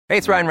Hey,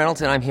 it's Ryan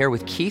Reynolds, and I'm here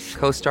with Keith,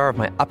 co-star of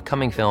my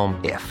upcoming film,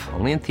 If,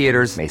 only in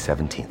theaters May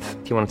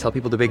 17th. Do you want to tell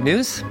people the big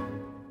news?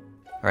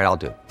 All right, I'll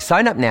do it.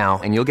 Sign up now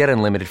and you'll get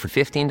unlimited for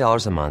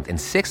 $15 a month and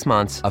 6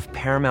 months of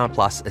Paramount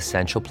Plus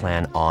Essential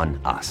Plan on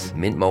us.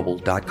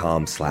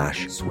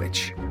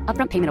 MintMobile.com/switch.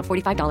 Upfront payment of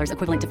 $45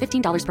 equivalent to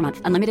 $15 per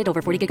month. Unlimited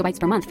over 40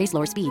 gigabytes per month. Face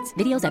lower speeds.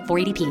 Videos at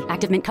 480p.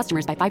 Active Mint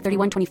customers by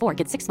 531.24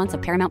 get 6 months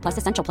of Paramount Plus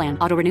Essential Plan.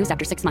 Auto renews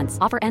after 6 months.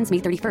 Offer ends May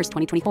 31st,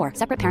 2024.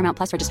 Separate Paramount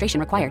Plus registration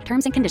required.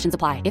 Terms and conditions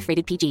apply if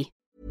rated PG.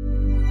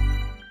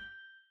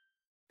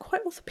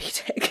 Quite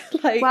orthopedic.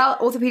 Well,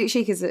 orthopedic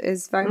chic is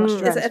very much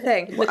Is it a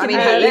thing? I mean,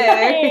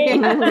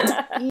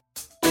 hello.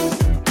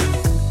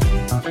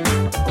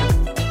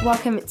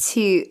 Welcome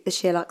to the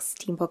Sherlock's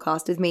Team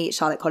Podcast with me,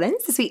 Charlotte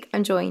Collins. This week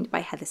I'm joined by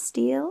Heather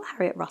Steele,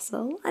 Harriet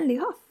Russell and Lou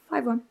Huff. Hi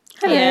everyone.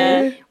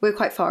 Hello. We're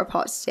quite far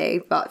apart today,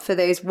 but for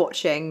those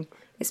watching,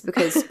 it's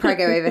because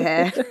Prego over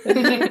here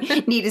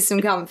needed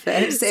some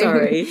comfort. So.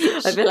 Sorry.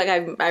 I feel like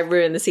I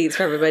ruined the seats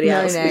for everybody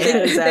else. No.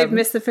 Because, They've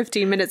missed the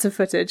 15 minutes of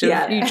footage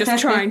of you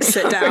just trying to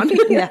sit down.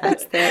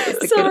 It's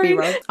the good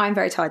B-roll. I'm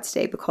very tired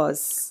today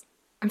because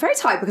I'm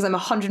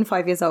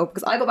 105 years old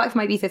because I got back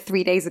from Ibiza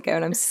 3 days ago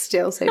and I'm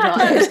still so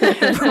tired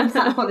from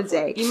that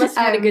holiday. You must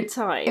have had a good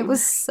time. It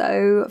was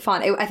so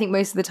fun. I think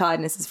most of the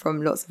tiredness is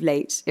from lots of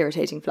late,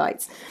 irritating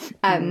flights.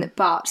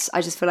 But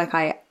I just feel like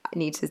I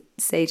need to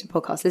say to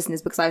podcast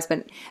listeners, because I've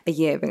spent a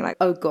year being like,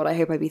 oh God, I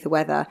hope Ibiza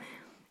weather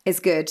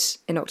is good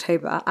in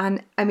October.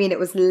 And I mean, it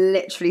was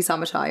literally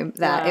summertime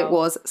there. Wow. It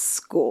was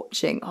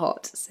scorching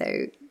hot.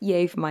 So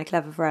yay for my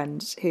clever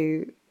friend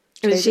who...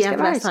 Did she have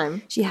the best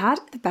time? She had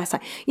the best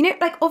time. You know,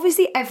 like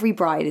obviously every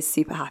bride is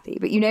super happy,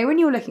 but you know when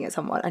you're looking at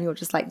someone and you're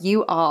just like,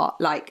 you are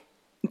like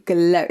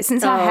glow.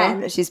 Since her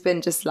hen, she's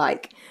been just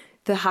like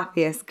the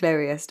happiest,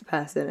 glowiest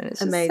person, and it's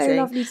just amazing. so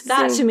lovely to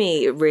that see. to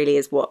me really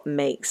is what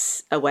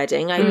makes a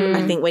wedding.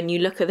 I think when you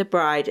look at the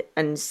bride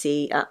and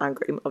see and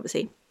groom,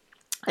 obviously,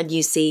 and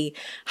you see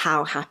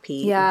how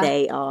happy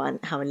they are and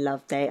how in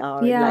love they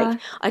are. Yeah. And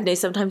like, I know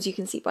sometimes you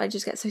can see brides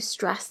just get so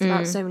stressed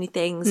about so many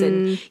things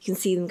and you can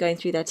see them going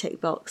through their tick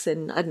box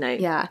and I don't know.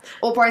 Yeah.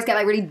 Or brides get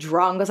like really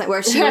drunk or something,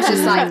 where she was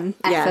just like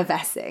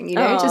effervescing, you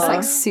know, just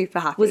like super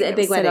happy. Was it a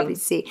big wedding? So lovely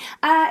to see.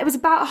 It was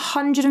about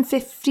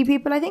 150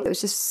 people, I think. It was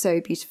just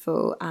so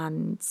beautiful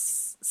and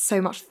so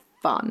much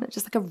fun.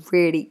 Just like a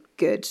really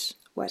good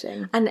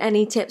wedding. And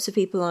any tips for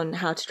people on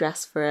how to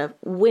dress for a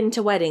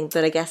winter wedding,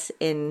 but I guess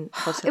in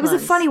hotter It was a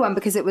climes? funny one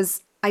because it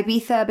was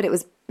Ibiza, but it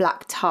was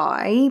black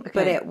tie,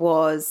 but it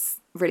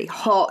was really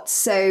hot.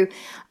 So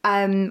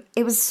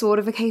it was sort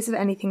of a case of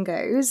anything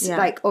goes. Yeah.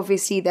 Like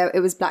obviously it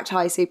was black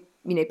tie, so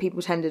you know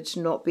people tended to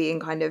not be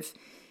in kind of.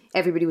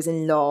 Everybody was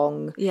in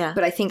long. Yeah.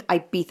 But I think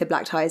Ibiza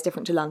black tie is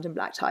different to London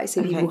black tie.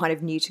 So people kind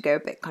of knew to go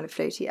a bit kind of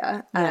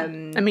floatier. I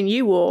mean,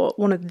 you wore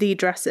one of the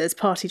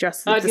party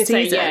dresses of the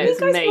season. It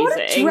was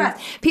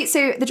amazing.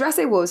 So the dress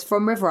I wore was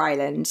from River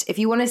Island. If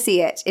you want to see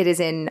it, it is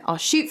in our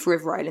shoot for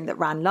River Island that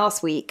ran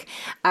last week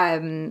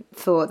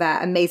for their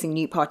amazing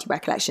new party wear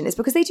collection. It's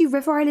because they do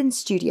River Island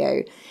Studio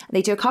and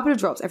they do a couple of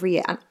drops every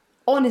year. And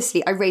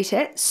honestly, I rate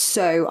it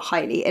so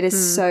highly. It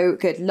is so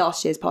good.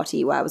 Last year's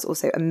party wear was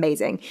also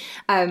amazing.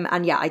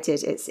 And yeah, I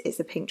did. It's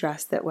a pink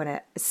dress that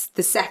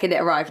the second it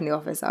arrived in the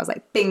office, I was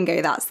like,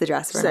 bingo, that's the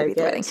dress for an Ibiza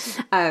wedding.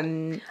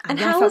 And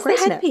yeah, how was the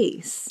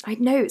headpiece? I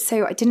know.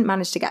 So I didn't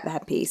manage to get the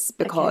headpiece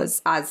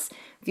because as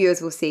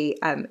viewers will see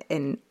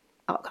in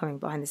upcoming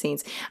behind the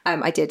scenes, I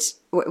had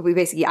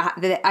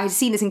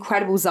seen this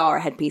incredible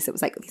Zara headpiece that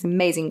was like these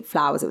amazing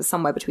flowers. It was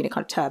somewhere between a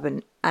kind of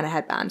turban and a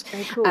headband.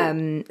 Very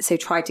cool. So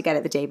tried to get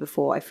it the day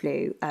before I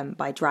flew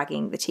by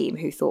dragging the team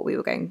who thought we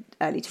were going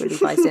early to a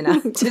Levi's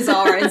dinner to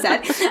Zara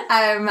instead.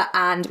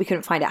 And we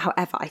couldn't find it.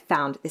 However, I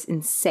found this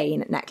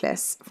insane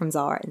necklace from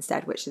Zara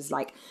instead, which is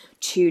like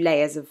 2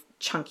 layers of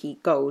chunky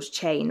gold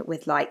chain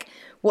with like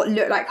what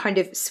looked like kind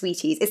of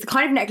sweeties. It's the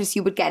kind of necklace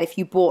you would get if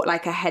you bought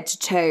like a head to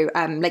toe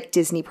like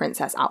Disney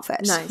princess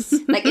outfit. Nice.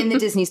 Like in the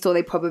Disney store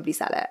they probably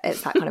sell it.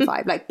 It's that kind of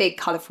vibe, like big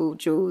colourful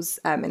jewels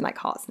in like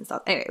hearts and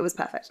stuff. Anyway, it was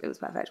perfect with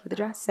the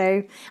dress.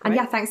 So and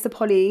yeah, thanks to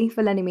Polly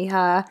for lending me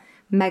her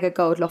mega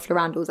gold Loft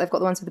Lorandals. I've got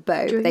the ones with the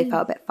bow, but they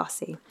felt a bit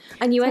fussy.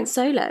 And you went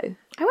solo?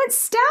 I went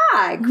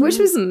stag, which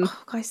was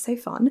guys, so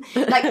fun.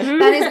 Like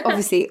Ben is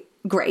obviously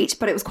great,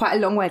 but it was quite a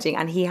long wedding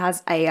and he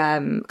has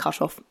a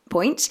cut-off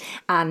point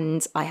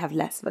and I have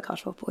less of a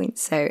cut-off point,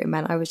 so it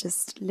meant I was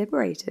just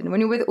liberated. And when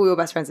you're with all your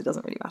best friends, it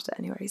doesn't really matter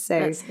anyway.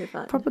 So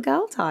fun. Proper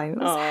girl time. It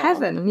was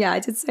heaven. And yeah, I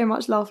did so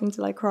much laughing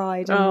till I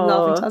cried and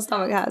laughing till our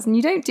stomach hurts. And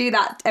you don't do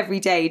that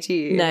every day, do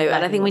you? No,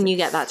 and I think when you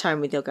get that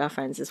time with your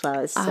girlfriends as well,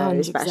 it's so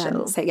 100%.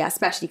 special. So yeah,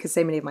 especially because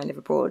so many of mine live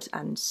abroad,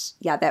 and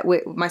yeah,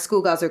 my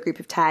schoolgirls are a group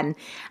of 10,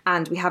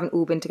 and we haven't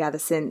all been together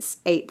since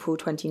April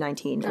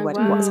 2019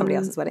 for somebody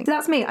else's wedding. So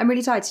that's me. I'm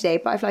really tired today,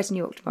 but I fly to New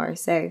York tomorrow,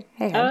 so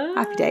hey ho,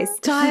 happy days.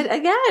 Tired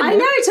again? I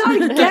know,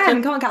 tired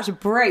again. Can't catch a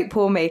break,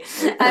 poor me.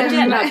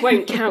 That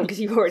won't count because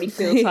you already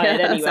feel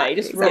tired anyway.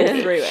 Just roll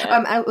through it.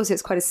 And also,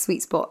 it's quite a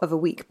sweet spot of a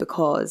week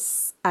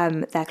because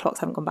their clocks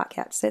haven't gone back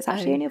yet, so it's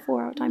actually only a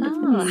 4-hour time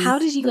difference. How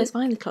did you guys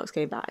find the clocks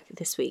going back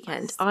this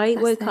weekend? I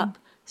woke up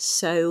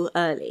so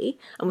early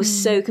and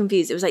was so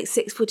confused. It was like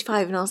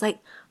 6:45 and I was like,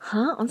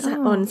 huh? On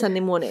Sunday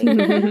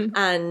morning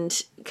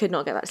and could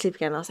not get back to sleep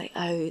again. I was like,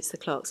 oh, it's the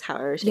clocks. How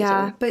irritating.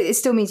 Yeah, but it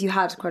still means you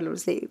had quite a lot of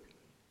sleep.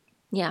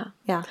 Yeah.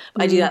 Yeah.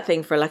 I do that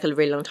thing for like a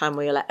really long time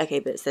where you're like, okay,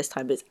 but it's this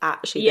time, but it's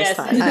actually this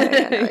time.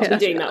 I've been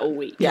doing that all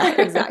week.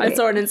 Yeah, exactly. I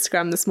saw on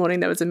Instagram this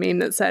morning there was a meme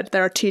that said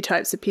there are two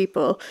types of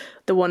people: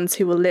 the ones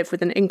who will live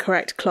with an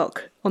incorrect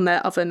clock on their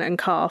oven and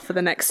car for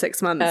the next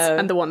 6 months,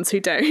 and the ones who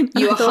don't.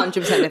 You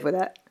 100% live with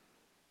it.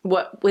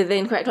 What, with the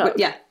incorrect clock?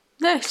 Yeah.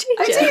 No, Do you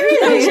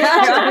really? Yeah,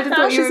 I just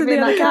thought you were in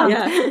that camp.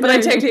 Yeah. But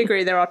I totally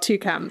agree, there are two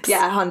camps.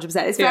 Yeah, 100%.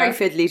 It's very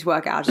fiddly to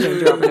work out.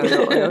 Harriet,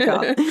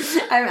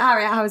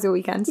 how was your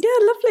weekend?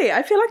 Yeah, lovely.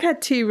 I feel like I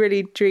had 2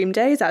 really dream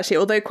days, actually,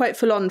 although quite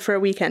full on for a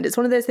weekend. It's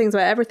one of those things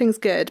where everything's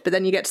good, but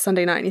then you get to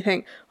Sunday night and you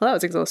think, well, that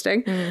was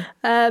exhausting.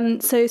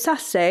 So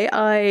Saturday,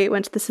 I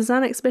went to the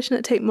Cézanne exhibition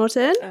at Tate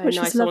Modern, which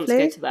nice. was lovely. I want to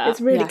go to that.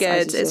 It's really Yes, I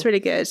good. do It's too. really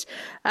good.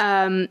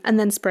 And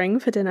then Spring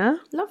for dinner.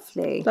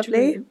 Lovely.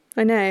 Lovely.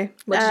 I know.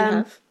 What did you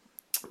have?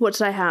 What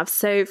did I have?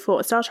 So for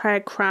a starter, I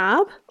had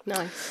crab.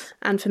 Nice.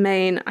 And for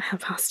main, I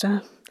had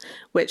pasta,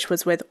 which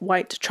was with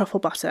white truffle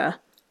butter.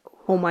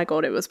 Oh my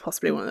God, it was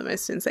possibly one of the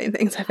most insane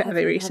things I've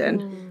ever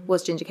eaten.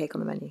 Was ginger cake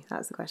on the menu? That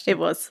was the question. It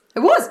was. It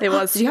was? It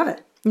was. Did you have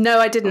it? No,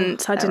 I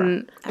didn't. I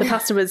didn't. The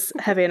pasta was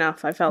heavy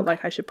enough. I felt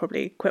like I should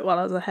probably quit while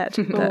I was ahead.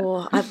 But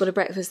I've got a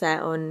breakfast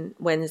there on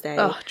Wednesday.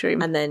 Oh,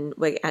 dream. And then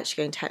we're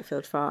actually going to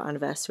Hatfield for our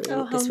anniversary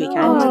this weekend.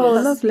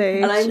 oh,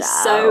 lovely. And I'm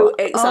so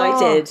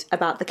excited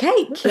about the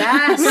cake.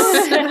 Yes.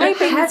 I'm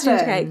hoping it's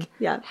ginger Heaven. cake.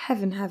 Yeah.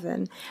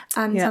 Heaven.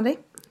 And Sunday?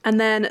 And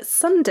then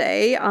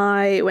Sunday,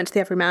 I went to the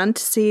Everyman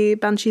to see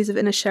Banshees of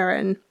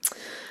Inisherin.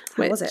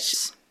 How was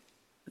it?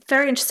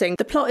 Very interesting.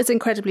 The plot is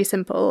incredibly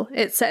simple.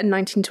 It's set in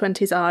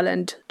 1920s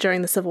Ireland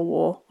during the Civil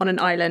War on an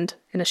island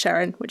in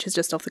Inisherin, which is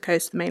just off the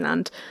coast of the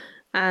mainland.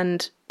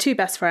 And 2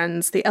 best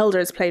friends. The elder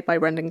is played by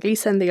Brendan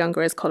Gleeson. The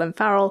younger is Colin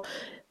Farrell.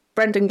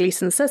 Brendan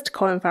Gleeson says to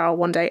Colin Farrell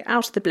one day,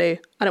 out of the blue,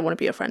 I don't want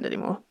to be your friend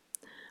anymore.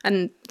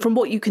 And from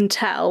what you can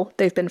tell,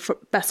 they've been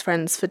best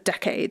friends for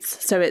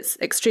decades. So it's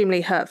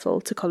extremely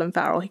hurtful to Colin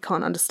Farrell. He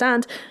can't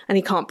understand and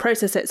he can't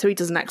process it, so he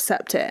doesn't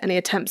accept it. And he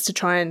attempts to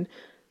try and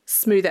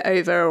smooth it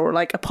over or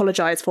like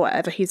apologise for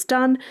whatever he's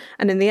done.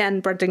 And in the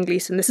end, Brendan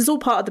Gleeson, this is all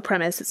part of the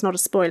premise, it's not a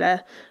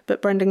spoiler,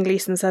 but Brendan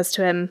Gleeson says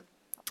to him,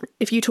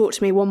 if you talk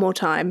to me one more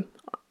time,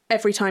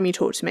 every time you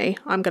talk to me,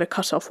 I'm going to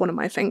cut off one of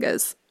my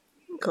fingers.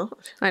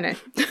 God. I know.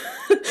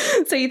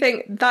 So you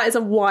think that is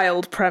a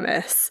wild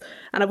premise.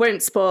 And I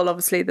won't spoil,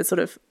 obviously, the sort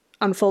of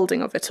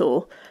unfolding of it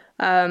all.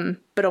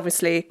 But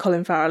obviously,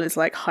 Colin Farrell is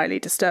like highly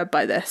disturbed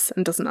by this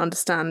and doesn't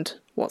understand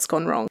what's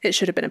gone wrong. It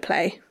should have been a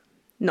play,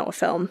 not a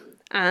film.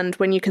 And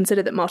when you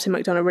consider that Martin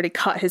McDonagh really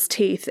cut his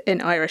teeth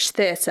in Irish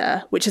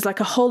theatre, which is like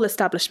a whole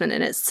establishment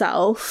in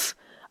itself,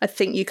 I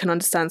think you can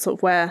understand sort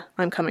of where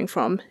I'm coming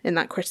from in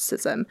that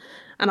criticism.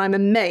 And I'm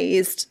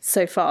amazed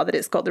so far that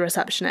it's got the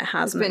reception it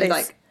has. It's been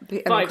like, I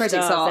mean, 5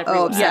 critics stars are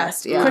everywhere.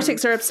 obsessed. Yeah.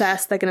 Critics are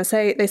obsessed. They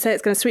say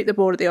it's going to sweep the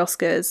board at the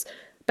Oscars.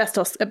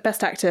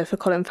 Best actor for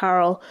Colin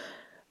Farrell,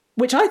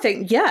 which I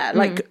think,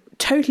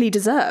 totally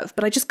deserve.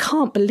 But I just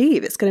can't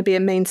believe it's going to be a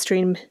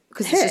mainstream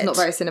Because hit. it's just not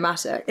very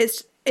cinematic.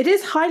 It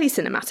is highly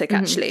cinematic,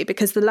 actually,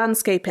 because the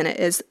landscape in it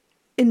is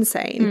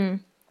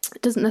insane.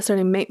 It doesn't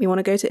necessarily make me want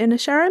to go to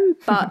Inisherin,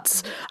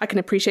 but I can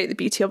appreciate the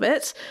beauty of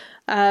it.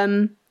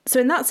 So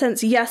in that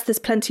sense, yes, there's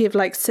plenty of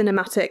like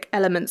cinematic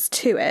elements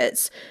to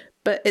it,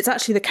 but it's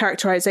actually the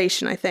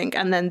characterization, I think,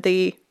 and then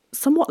the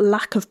somewhat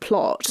lack of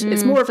plot.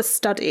 It's more of a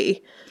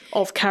study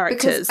of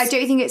characters. Because I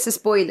don't think it's a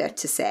spoiler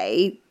to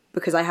say,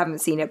 because I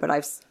haven't seen it, but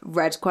I've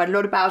read quite a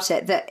lot about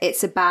it, that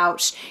it's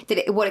about,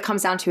 what it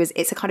comes down to is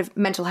it's a kind of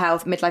mental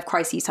health, midlife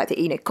crisis type thing.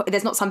 You know,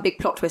 there's not some big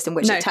plot twist in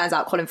which it turns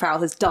out Colin Farrell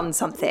has done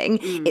something.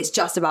 It's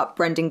just about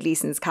Brendan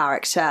Gleeson's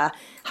character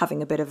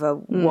having a bit of a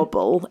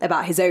wobble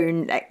about his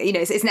own,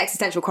 it's an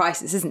existential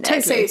crisis, isn't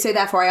it? Totally. So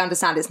therefore I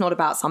understand it's not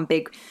about some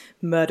big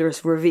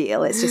murderous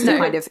reveal. It's just a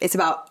kind of, it's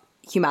about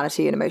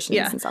humanity and emotions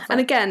and stuff.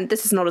 And again,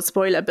 this is not a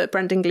spoiler, but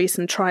Brendan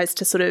Gleeson tries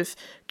to sort of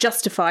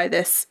justify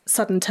this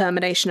sudden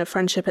termination of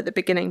friendship at the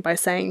beginning by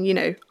saying,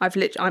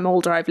 I'm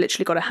older, I've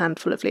literally got a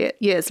handful of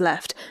years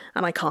left,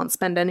 and I can't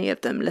spend any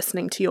of them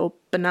listening to your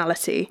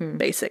banality,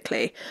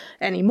 basically,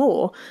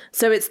 anymore.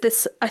 So it's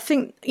this, I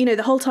think,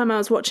 the whole time I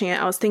was watching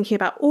it, I was thinking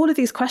about all of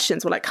these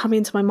questions were like coming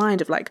into my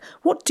mind of like,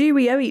 what do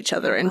we owe each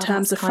other in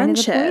terms of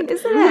friendship? Kind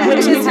of the point,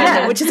 isn't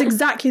it? Which is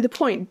exactly the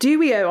point. Do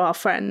we owe our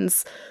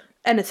friends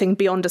anything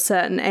beyond a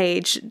certain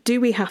age?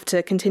 Do we have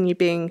to continue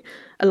being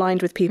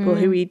aligned with people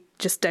who we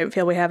just don't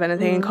feel we have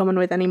anything in common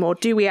with anymore?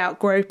 Do we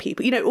outgrow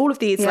people? All of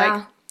these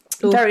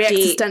very deep.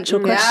 existential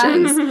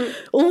questions,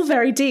 all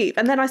very deep.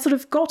 And then I sort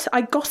of got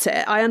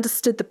it. I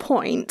understood the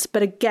point,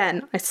 but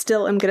again, I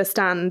still am going to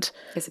stand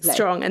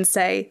strong and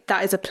say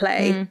that is a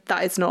play.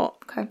 That is not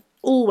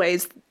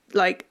always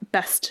like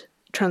best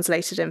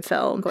translated in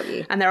film. Got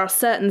you. And there are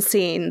certain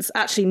scenes,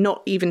 actually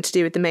not even to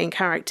do with the main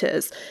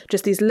characters,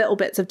 just these little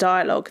bits of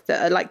dialogue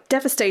that are like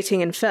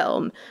devastating in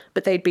film,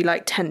 but they'd be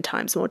like 10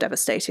 times more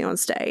devastating on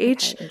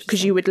stage,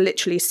 because you would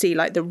literally see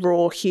like the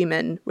raw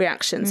human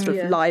reactions sort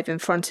of live in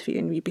front of you,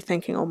 and you'd be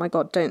thinking, oh my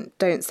God,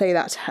 don't say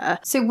that to her.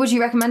 So would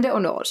you recommend it or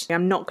not?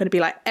 I'm not going to be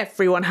like,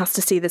 everyone has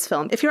to see this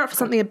film. If you're up for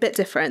something a bit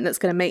different that's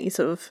going to make you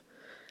sort of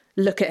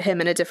look at him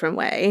in a different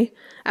way.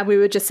 And we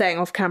were just saying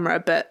off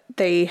camera, but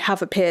they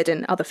have appeared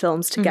in other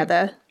films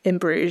together in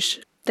Bruges.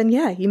 Then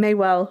yeah, you may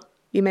well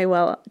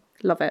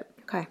love it.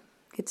 Okay,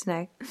 good to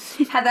know.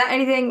 Heather,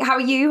 anything? How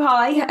are you?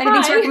 Hi.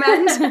 Anything to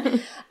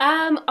recommend?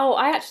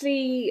 I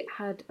actually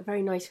had a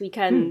very nice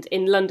weekend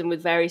in London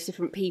with various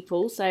different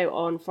people. So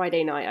on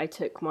Friday night, I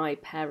took my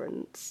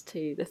parents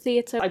to the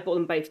theatre. I bought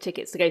them both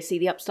tickets to go see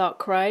The Upstart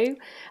Crow,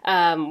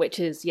 which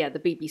is, the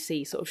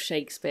BBC sort of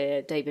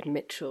Shakespeare, David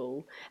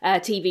Mitchell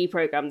TV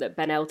programme that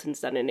Ben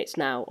Elton's done, and it's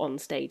now on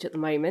stage at the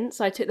moment.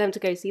 So I took them to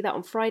go see that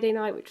on Friday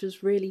night, which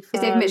was really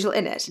fun. Is David Mitchell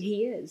in it?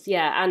 He is,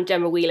 yeah. And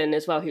Gemma Whelan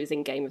as well, who's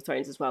in Game of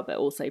Thrones as well, but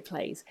also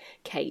plays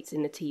Kate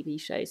in the TV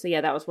show. So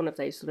that was one of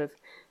those sort of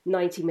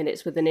 90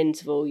 minutes with an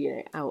interval,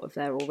 out of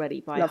there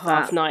already by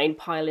 9:30,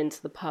 pile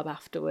into the pub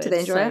afterwards. Did they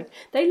enjoy it?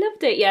 They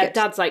loved it, yeah. Good.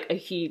 Dad's like a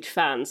huge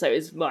fan, so it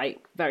was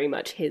like very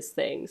much his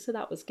thing. So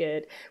that was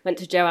good. Went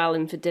to Joe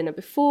Allen for dinner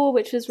before,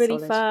 which was really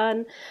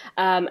fun.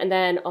 And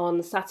then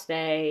on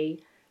Saturday,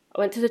 I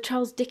went to the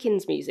Charles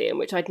Dickens Museum,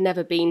 which I'd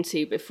never been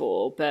to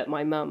before, but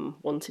my mum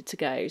wanted to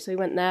go. So we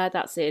went there.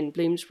 That's in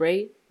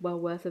Bloomsbury. Well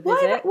worth a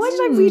visit. Why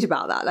did I read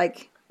about that?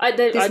 Like,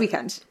 this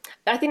weekend?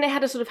 I think they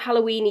had a sort of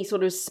Halloween-y,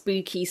 sort of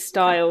spooky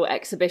style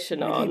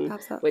exhibition on,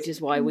 which is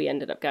why we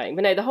ended up going.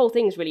 But no, the whole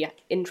thing is really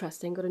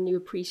interesting. Got a new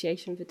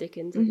appreciation for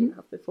Dickens I didn't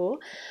have before.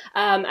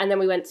 And then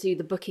we went to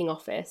the booking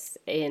office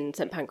in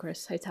St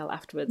Pancras Hotel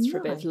afterwards for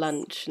a bit of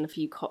lunch and a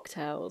few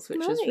cocktails, which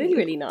was really,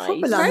 really nice.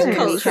 Proper London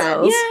culture.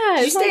 Yeah.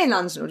 Did you stay in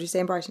London or did you stay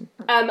in Brighton?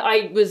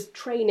 I was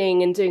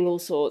training and doing all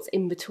sorts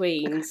in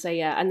between. Okay. So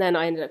and then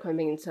I ended up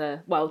coming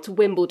to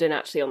Wimbledon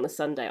actually on the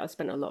Sunday. I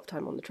spent a lot of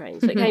time on the train.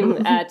 So I came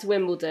to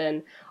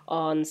Wimbledon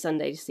on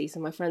Sunday to see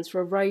some of my friends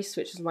for a roast,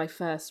 which was my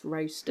first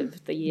roast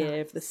of the year,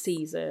 of the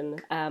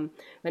season.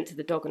 Went to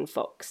the Dog and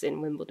Fox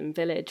in Wimbledon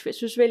Village,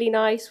 which was really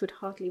nice. Would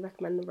heartily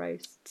recommend the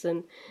roasts.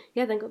 And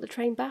then got the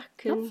train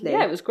back. And lovely.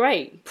 Yeah, it was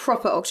great.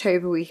 Proper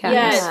October weekend.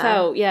 Yeah, it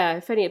felt,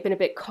 if only it had been a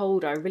bit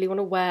colder. I really want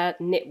to wear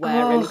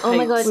knitwear and coats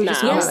my God,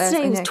 now.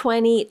 Yesterday was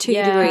 22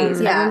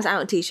 degrees. Everyone's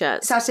out in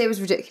t-shirts. Saturday was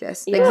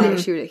ridiculous.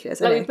 Literally ridiculous.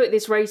 Like, we booked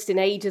this roast in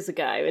ages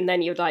ago, and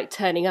then you're like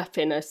turning up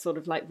in a sort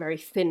of like very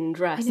thin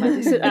dress,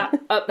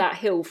 up that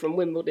hill from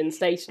Wimbledon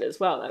Station as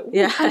well. Like,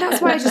 and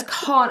that's why I just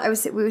can't.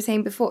 We were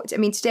saying before. I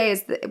mean, today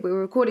we were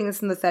recording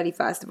this on the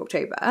 31st of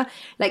October.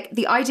 Like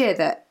the idea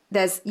that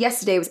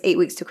yesterday was 8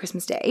 weeks to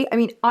Christmas Day. I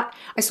mean, I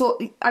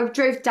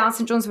drove down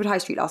St John's Wood High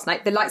Street last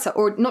night. The lights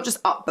are not just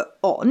up but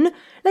on.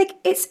 Like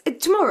it's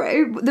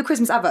tomorrow. The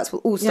Christmas adverts will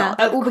all start.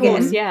 Of all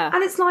course, begin.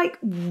 And it's like,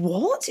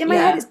 what? In my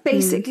head, it's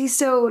basically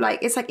still like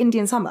it's like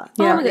Indian summer.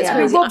 Yeah, it's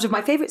crazy. Robbed of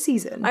my favourite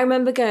season. I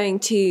remember going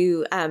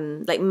to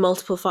like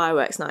multiple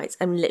fireworks nights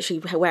and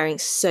literally wearing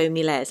so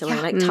many layers. I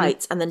wearing like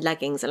tights and then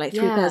leggings and like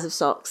 3 pairs of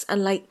socks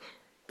and like.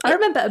 I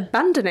remember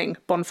abandoning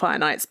bonfire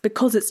nights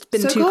because it's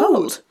been too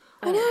cold.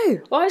 I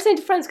know. Well, I was saying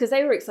to friends, because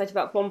they were excited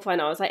about bonfire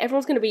night, I was like,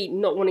 everyone's going to be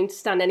not wanting to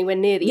stand anywhere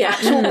near the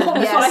actual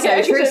bonfire.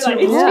 So true. It's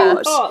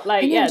too hot.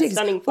 Like,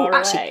 standing far away.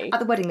 Actually, at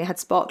the wedding they had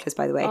sparklers,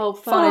 by the way. Oh,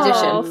 fun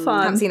addition. Fun.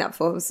 I haven't seen that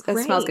before. It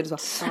smells good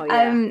as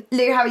well.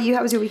 Lou, how are you?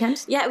 How was your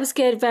weekend? Yeah, it was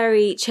good.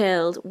 Very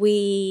chilled.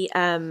 We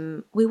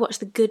watched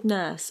The Good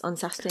Nurse on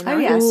Saturday night. Oh,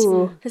 yes.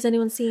 Ooh. Has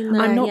anyone seen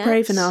that I'm not yet?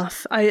 brave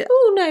enough.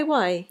 Oh, no,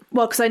 why?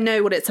 Well, because I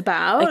know what it's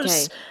about.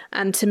 Okay.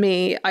 And to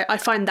me, I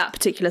find that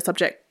particular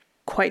subject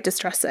quite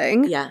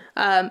distressing. Yeah.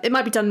 It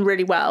might be done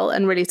really well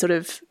and really sort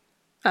of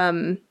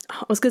I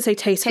was going to say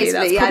tastefully.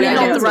 That's Tastefully, probably yeah,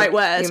 not no, the right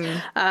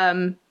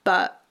word.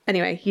 But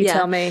anyway, you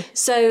tell me.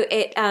 So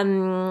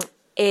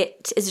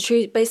it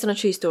is based on a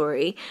true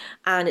story,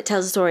 and it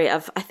tells a story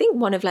of, I think,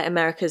 one of like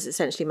America's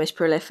essentially most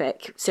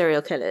prolific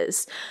serial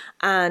killers,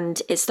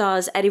 and it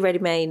stars Eddie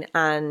Redmayne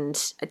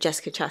and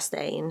Jessica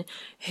Chastain,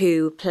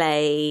 who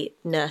play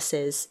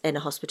nurses in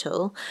a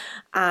hospital,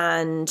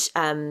 and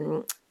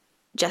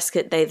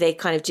Jessica, they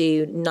kind of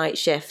do night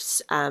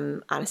shifts at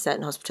a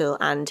certain hospital,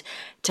 and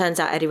turns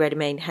out Eddie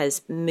Redmayne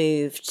has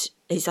moved.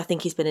 I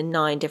think he's been in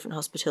 9 different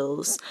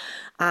hospitals,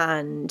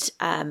 and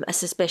a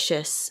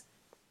suspicious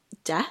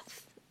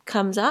death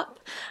comes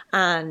up,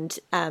 and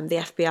the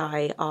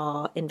FBI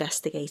are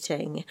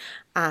investigating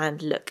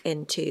and look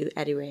into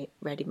Eddie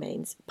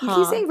Redmayne's part.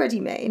 You keep saying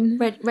Redmayne.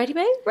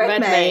 Redmayne?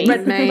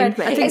 Redmayne. I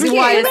think it's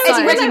why it's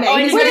Eddie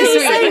Redmayne. When you were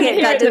saying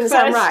it, that didn't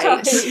sound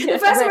right. The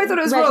first time I thought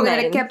it was wrong, and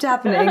then it kept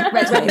happening.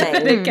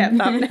 Redmayne. It kept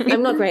happening.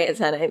 I'm not great at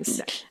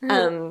surnames.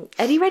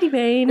 Eddie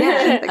Redmayne.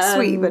 Like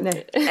sweet, but no.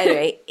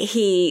 Anyway,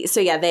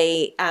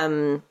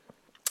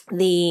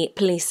 the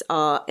police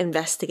are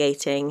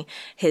investigating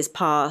his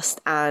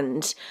past,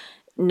 and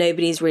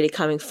nobody's really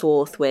coming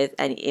forth with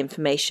any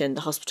information.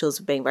 The hospitals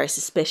are being very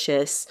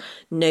suspicious.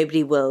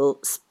 Nobody will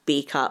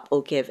speak up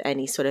or give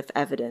any sort of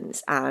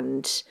evidence,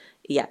 and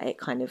yeah, it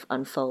kind of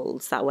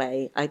unfolds that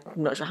way. I'm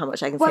not sure how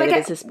much I can say, but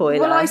it's a spoiler.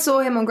 Well, I saw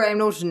him on Graham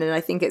Norton, and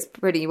I think it's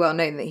pretty well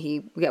known that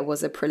he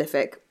was a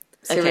prolific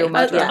serial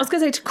murderer. I was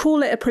going to say, to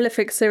call it a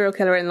prolific serial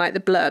killer in like the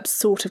blurb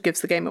sort of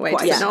gives the game away,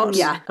 does it not?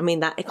 Yeah. I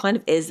mean, that it kind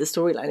of is the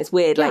storyline. It's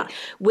weird. Like,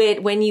 weird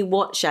when you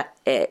watch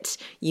it,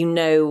 you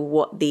know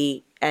what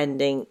the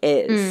ending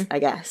is, I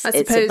guess. I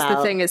suppose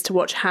the thing is to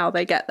watch how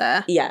they get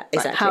there. Yeah,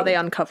 exactly. Like how they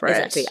uncover it.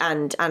 Exactly.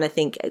 And I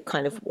think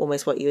kind of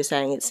almost what you were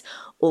saying, it's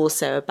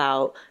also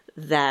about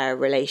their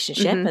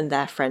relationship and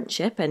their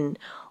friendship, and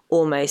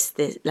almost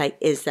this, like,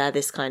 is there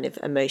this kind of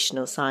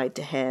emotional side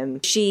to him?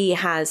 She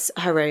has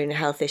her own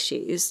health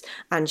issues,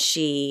 and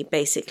she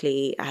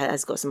basically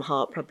has got some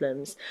heart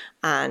problems,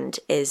 and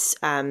is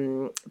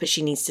but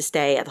she needs to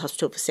stay at the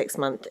hospital for 6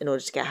 months in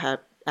order to get her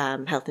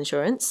health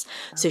insurance.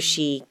 So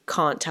she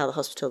can't tell the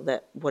hospital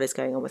that what is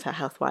going on with her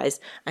health wise,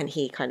 and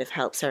he kind of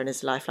helps her and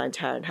is a lifeline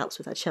to her and helps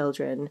with her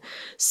children.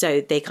 So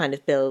they kind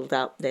of build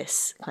up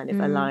this kind of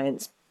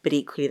alliance. But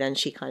equally, then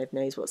she kind of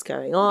knows what's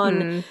going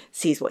on,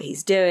 sees what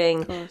he's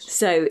doing. Gosh.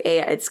 So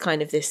it's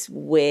kind of this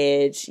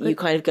weird, you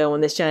kind of go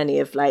on this journey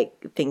of like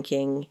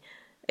thinking,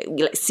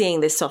 like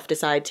seeing this softer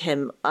side to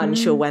him,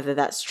 unsure whether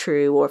that's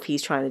true or if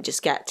he's trying to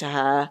just get to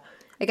her.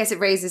 I guess it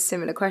raises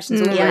similar questions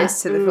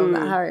almost to the film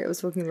that Harriet was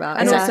talking about.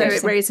 And also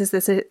it raises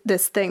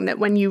this thing that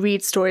when you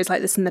read stories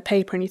like this in the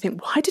paper and you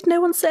think, why did no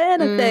one say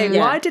anything?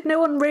 Why did no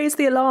one raise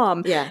the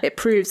alarm? Yeah. It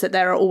proves that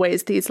there are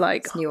always these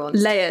like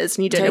layers,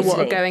 and you don't know what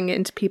are going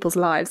into people's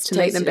lives to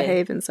make them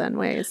behave in certain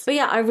ways. But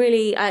yeah,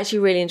 I actually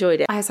really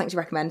enjoyed it. I have something to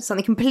recommend,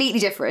 something completely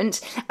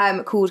different,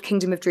 called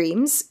Kingdom of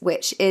Dreams,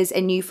 which is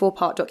a new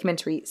 4-part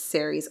documentary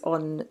series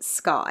on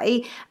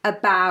Sky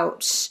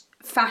about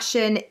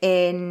fashion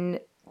in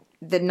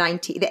the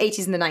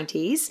 80s and the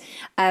 90s,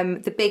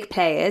 the big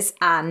players,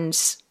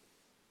 and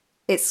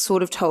it's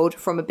sort of told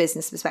from a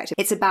business perspective.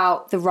 It's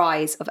about the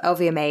rise of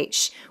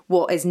LVMH,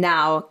 what is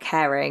now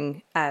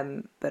Kering,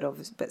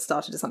 but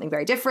started as something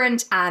very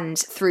different, and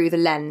through the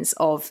lens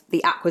of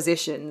the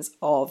acquisitions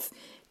of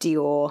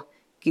Dior,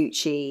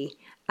 Gucci,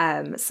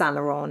 Saint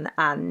Laurent,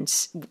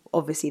 and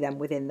obviously then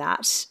within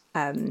that,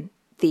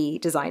 the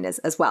designers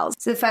as well.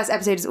 So the first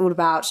episode is all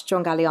about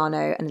John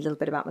Galliano and a little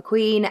bit about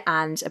McQueen,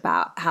 and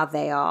about how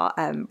they are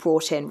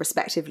brought in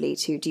respectively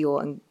to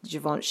Dior and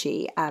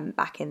Givenchy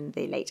back in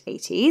the late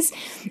 80s.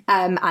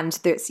 And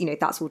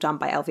that's all done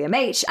by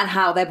LVMH, and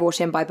how they're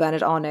brought in by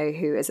Bernard Arnault,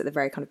 who is at the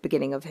very kind of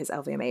beginning of his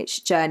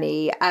LVMH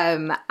journey.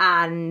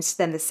 And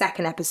then the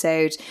second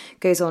episode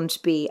goes on to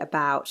be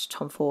about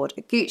Tom Ford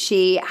at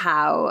Gucci,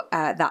 how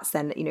that's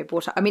then,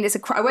 brought up. I mean,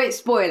 I won't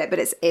spoil it, but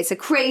it's a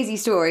crazy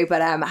story,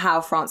 but how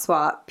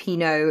Francois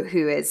Pinault,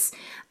 who is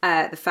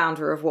the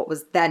founder of what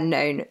was then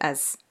known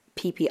as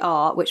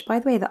PPR, which, by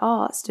the way, the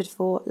R stood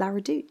for La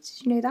Redoute.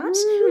 Did you know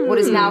that? What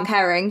is now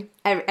Kering.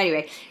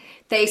 Anyway,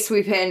 they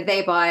swoop in,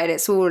 they buy it,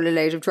 it's all a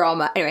load of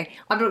drama. Anyway,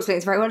 I'm not explaining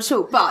this very well at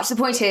all. But the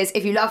point is,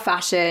 if you love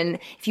fashion,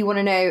 if you want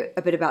to know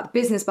a bit about the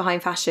business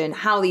behind fashion,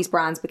 how these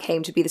brands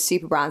became to be the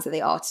super brands that they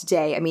are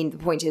today, I mean, the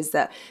point is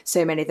that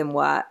so many of them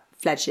were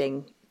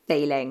fledgling,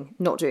 failing,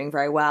 not doing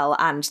very well,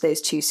 and those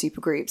two super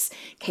groups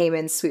came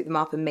in, swooped them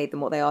up and made them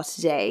what they are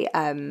today,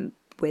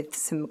 with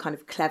some kind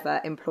of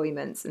clever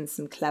employments and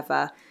some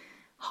clever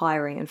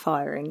hiring and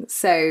firing.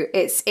 So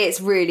it's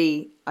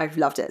really, I've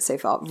loved it so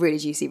far. Really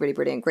juicy, really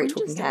brilliant, great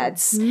talking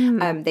heads.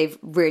 They've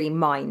really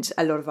mined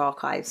a lot of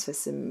archives for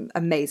some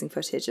amazing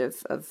footage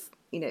of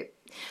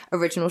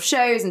original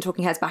shows and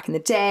talking heads back in the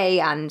day.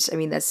 And I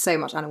mean, there's so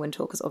much Anna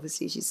Wintour, because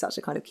obviously she's such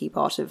a kind of key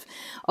part of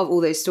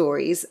all those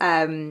stories.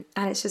 And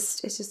it's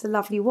just a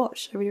lovely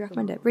watch. I really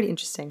recommend it. Really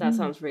interesting. That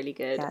sounds really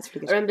good. Yeah, it's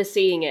really good. I remember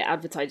seeing it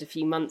advertised a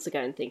few months ago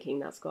and thinking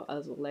that's got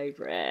us all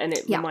over it. And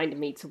it reminded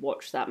me to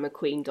watch that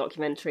McQueen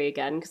documentary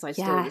again, because I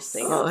still just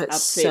think it's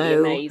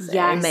absolutely amazing.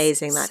 Yes,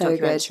 amazing, that so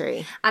documentary.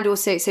 Good. And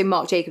also, so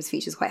Marc Jacobs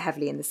features quite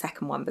heavily in the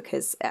second one,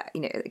 because,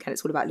 again,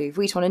 it's all about Louis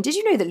Vuitton. And did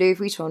you know that Louis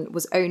Vuitton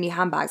was only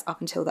handbags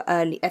up until the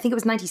early, I think it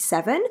was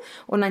 97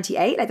 or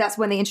 98, like that's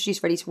when they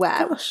introduced ready to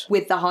wear.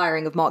 With the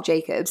hiring of Marc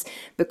Jacobs,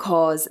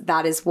 because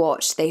that is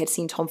what they had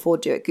seen Tom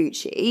Ford do at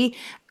Gucci.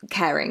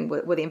 Kering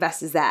were the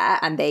investors there,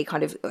 and they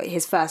kind of,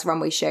 his first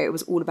runway show, it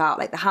was all about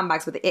like the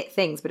handbags were the it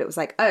things, but it was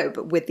like,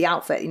 but with the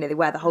outfit, they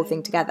wear the whole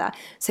thing together.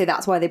 So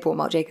that's why they brought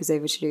Marc Jacobs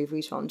over to Louis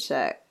Vuitton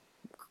to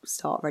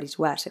start ready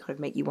to wear, to kind of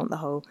make you want the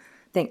whole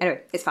thing.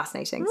 Anyway, it's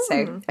fascinating.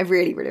 So I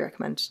really, really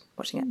recommend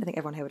watching it. I think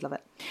everyone here would love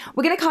it.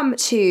 We're going to come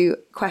to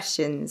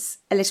questions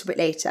a little bit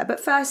later, but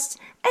first,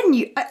 I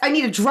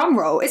need a drum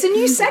roll. It's a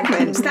new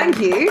segment. Thank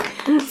you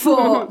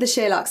for the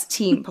SheerLuxe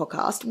Team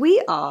podcast.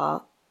 We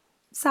are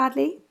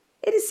sadly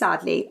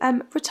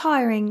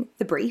retiring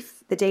the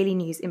brief, the daily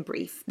news in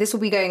brief. This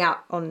will be going out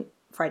on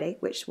Friday,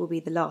 which will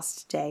be the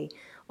last day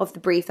of The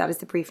Brief. That is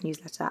The Brief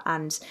newsletter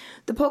and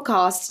the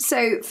podcast.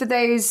 So for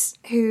those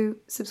who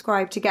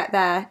subscribe to get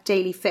their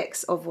daily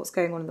fix of what's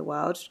going on in the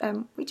world,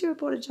 we do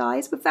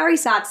apologise. We're very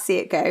sad to see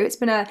it go. It's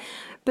been a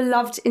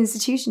beloved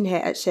institution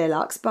here at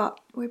SheerLuxe, but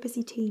we're a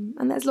busy team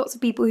and there's lots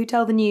of people who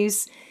tell the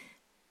news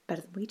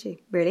better than we do,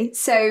 really.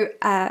 So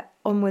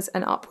onwards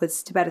and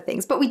upwards to better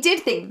things. But we did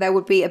think there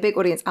would be a big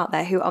audience out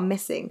there who are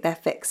missing their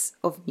fix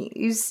of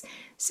news.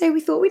 So we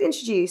thought we'd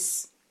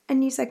introduce a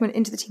new segment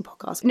into the team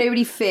podcast.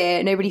 Nobody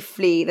fear, nobody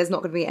flee. There's not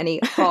going to be any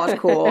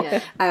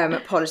hardcore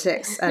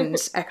politics and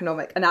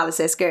economic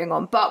analysis going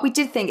on. But we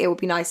did think it would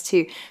be nice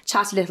to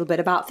chat a little bit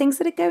about things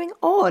that are going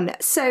on.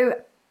 So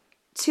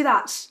to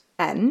that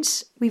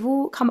end, we've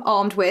all come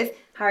armed with,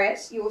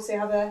 Harriet, you also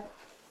have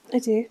I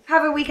do.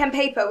 have a weekend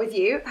paper with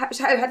you.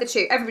 Heather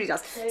too. Everybody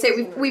does.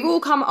 So we've all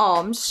come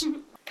armed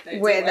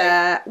with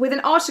an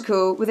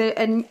article, with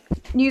a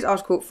news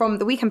article from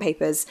the weekend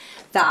papers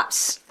that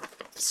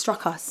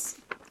struck us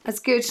as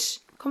good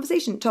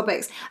conversation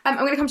topics. I'm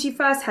going to come to you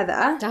first,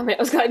 Heather. Damn it,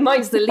 I was like,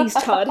 mine's the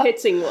least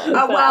hard-hitting one.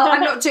 Oh, well,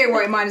 I'm not, don't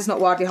worry, mine is not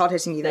wildly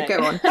hard-hitting either.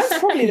 Go on. That's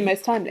probably the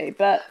most timely,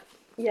 but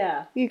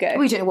Yeah. you go.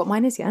 We don't know what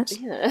mine is yet.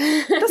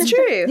 That's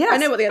true. Yes. I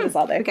know what the others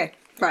are, though. Okay,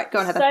 right, go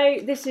on, Heather.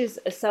 So this is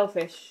a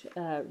selfish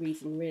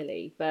reason,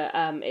 really, but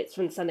it's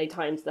from the Sunday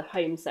Times, the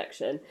home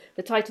section.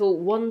 The title,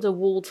 Wander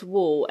Wall to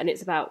Wall, and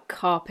it's about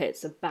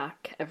carpets are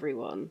back,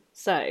 everyone.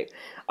 So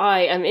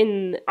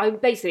I'm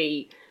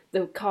basically...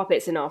 The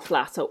carpets in our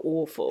flat are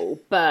awful,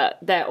 but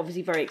they're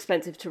obviously very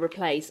expensive to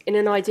replace. In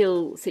an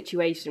ideal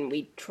situation,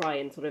 we'd try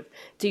and sort of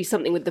do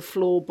something with the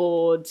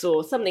floorboards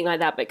or something like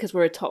that, but because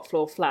we're a top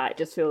floor flat, it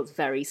just feels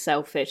very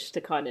selfish to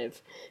kind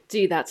of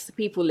do that to the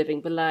people living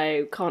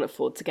below, can't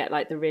afford to get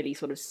like the really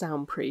sort of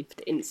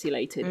soundproofed,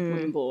 insulated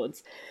wooden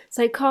boards.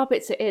 So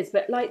carpets it is,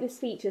 but like this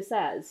feature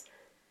says,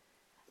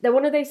 they're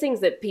one of those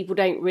things that people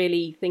don't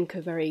really think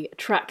are very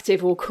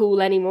attractive or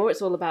cool anymore. It's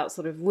all about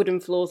sort of wooden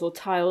floors or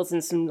tiles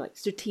and some like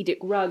strategic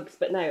rugs.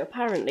 But no,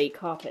 apparently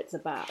carpets are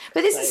back.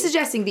 But this is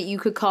suggesting that you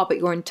could carpet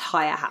your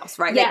entire house,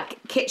 right? Yeah.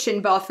 Like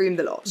kitchen, bathroom,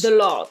 the lot. The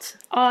lot.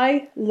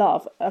 I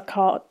love a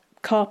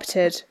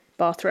carpeted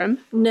bathroom.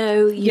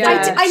 No, you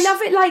Yeah. don't. I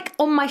love it like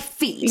on my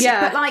feet,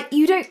 Yeah. but like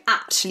you don't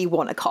actually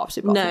want a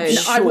carpeted bathroom.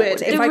 No. I would.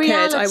 surely. If I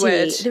could, I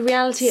would. The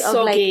reality of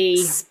Soggy.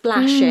 like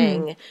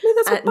splashing. No,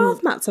 that's what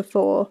bath mats are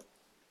for.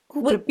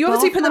 But You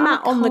obviously put the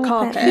mat on the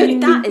carpet.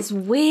 That is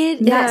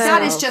weird. Yeah, now.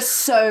 that is just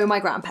so my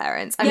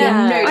grandparents. I mean,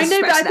 Yeah. no I know, but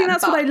disrespect I to think them,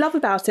 that's what I love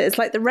about it. It's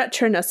like the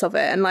retroness of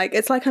it, and like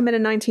it's like I'm in a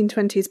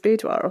 1920s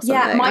boudoir or something.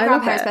 Yeah, my I love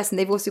grandparents' it. best, and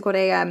they've also got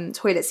a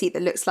toilet seat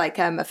that looks like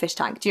a fish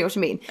tank. Do you know what I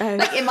mean?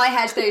 Like in my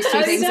head, those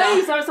two things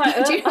are. So I was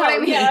like, do you know what I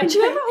mean? Yeah, Do you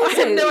remember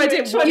also? No, I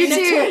didn't. You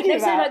do. They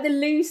say like the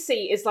loo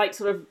seat is like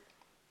sort of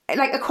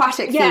Like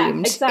aquatic Yeah,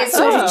 themed. exactly. It's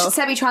sort of Oh.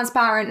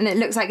 semi-transparent, and it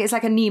looks like it's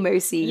like a Nemo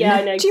scene. yeah,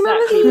 I know. Do you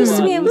remember exactly they used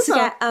to be the able to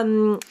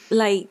one. get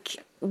like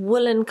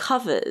woolen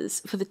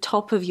covers for the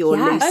top of your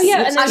Yes. loose? Oh yeah,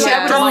 and then Actually, I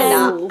like, wouldn't mind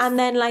rolls. that. And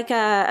then like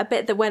a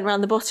bit that went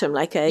around the bottom,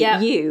 like a Yeah.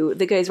 U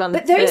that goes around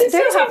But the those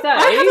Still have those.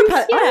 I have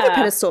a Yeah.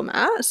 pedestal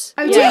mat.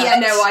 Oh, do you? Yeah,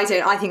 no, I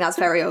don't. I think that's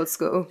very old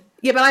school.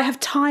 Yeah, but I have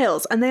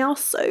tiles, and they are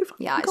so fucking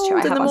Yeah, it's cold true.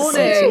 I in have the one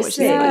morning. too, which is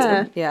Yeah.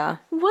 amazing. Yeah.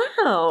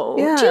 Wow.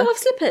 Yeah. Do you have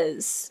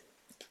slippers?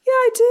 Yeah,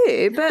 I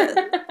do, but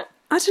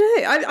I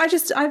don't know.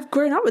 I've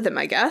grown up with them,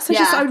 I guess.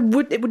 Yeah.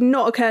 It would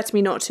not occur to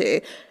me not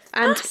to.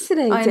 And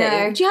Fascinating. I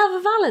know. Do you have a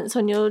valance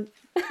on your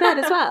bed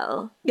as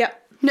well? yeah.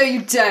 No,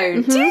 you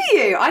don't. Do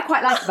you? I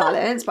quite like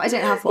balance, but I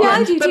don't have one.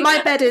 I do But too. my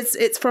bed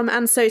it's from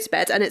Anne Sota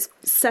bed, and it's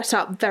set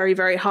up very,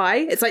 very high.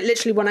 It's like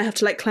literally one I have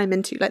to like climb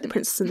into, like the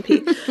Princess and the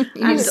Pea.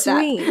 And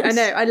Sweet. I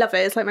know, I love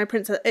it. It's like my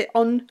princess. I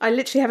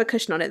literally have a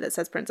cushion on it that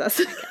says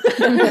princess.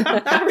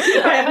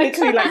 I have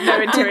literally like no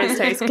interior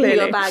taste, clearly.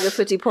 Your bag of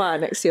footy poire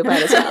next to your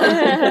bed as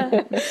well.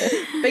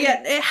 But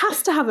yeah, it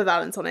has to have a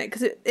valance on it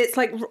because it's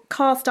like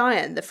cast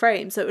iron, the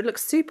frame, so it would look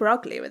super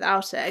ugly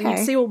without it. And Okay.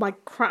 you'd see all my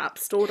crap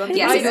stored on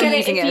Yeah, it. so I you're get it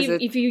using it as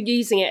a- if you're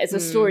using it as a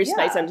storage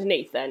space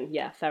underneath, then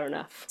yeah, fair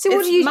enough. So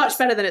what It's do you much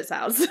better than it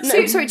sounds.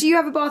 So, sorry, do you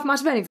have a bath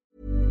mat of any?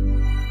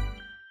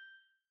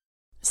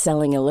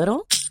 Selling a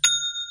little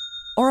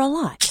or a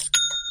lot?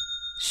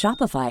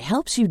 Shopify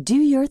helps you do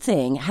your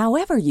thing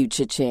however you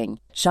cha-ching.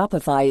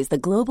 Shopify is the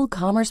global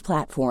commerce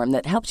platform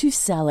that helps you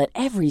sell at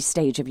every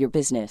stage of your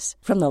business.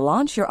 From the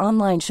launch your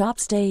online shop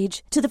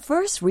stage to the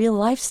first real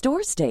life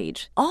store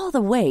stage, all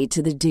the way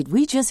to the did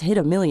we just hit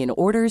a million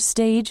orders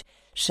stage.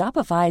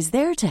 Shopify's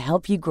there to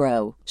help you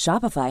grow.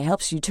 Shopify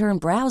helps you turn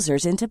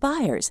browsers into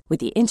buyers with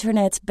the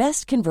internet's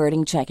best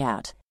converting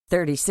checkout.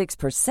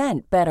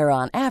 36% better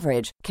on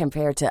average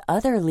compared to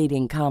other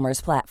leading commerce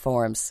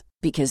platforms.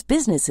 Because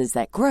businesses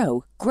that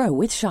grow, grow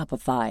with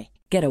Shopify.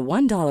 Get a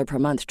 $1 per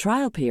month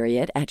trial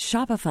period at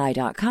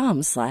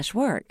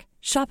shopify.com/work.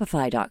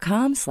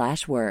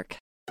 Shopify.com/work.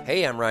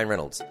 Hey, I'm Ryan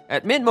Reynolds.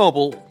 At Mint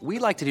Mobile, we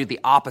like to do the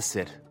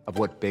opposite of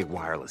what Big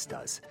Wireless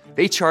does.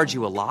 They charge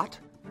you a lot,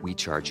 we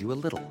charge you a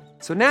little.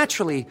 So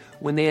naturally,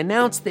 when they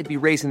announced they'd be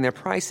raising their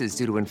prices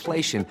due to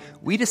inflation,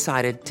 we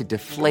decided to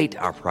deflate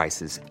our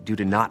prices due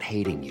to not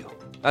hating you.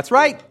 That's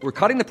right. We're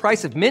cutting the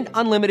price of Mint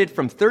Unlimited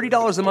from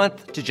 $30 a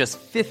month to just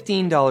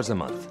 $15 a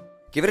month.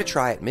 Give it a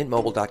try at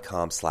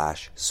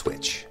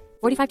mintmobile.com/switch.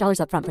 $45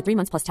 up front for 3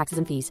 months plus taxes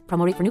and fees.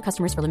 Promo rate for new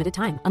customers for limited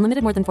time.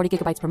 Unlimited more than 40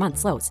 gigabytes per month.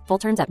 Slows full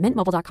terms at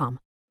mintmobile.com.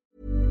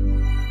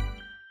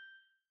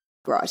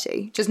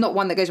 Variety, just not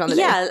one that goes around the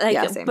loo.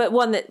 Yeah, same. but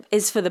one that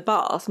is for the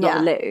bath,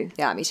 not the loo.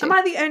 Yeah, me too. Am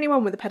I the only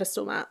one with a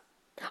pedestal mat?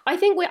 I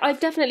think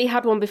I've definitely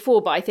had one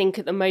before, but I think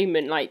at the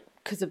moment, like,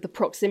 because of the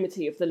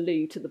proximity of the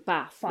loo to the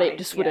bath, they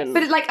just wouldn't.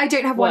 But like, I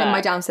don't have one in work.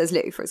 my downstairs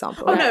loo, for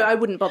example. Oh, no, I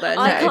wouldn't bother.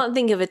 I No. can't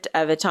think of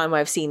a time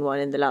where I've seen one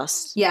in the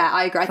last. Yeah,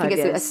 I agree. I think 5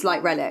 it's a years.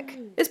 slight relic.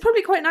 It's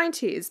probably quite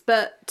 90s,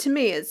 but to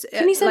me, it's...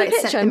 Can you send like, a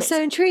picture? I'm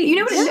so intrigued. You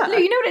know what it looks?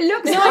 You know what it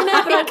looks No, like? I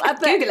know, but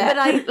Google it. but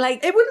I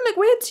like. It wouldn't look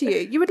weird to you.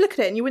 You would look at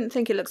it and you wouldn't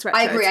think it looks retro.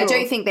 I agree. at I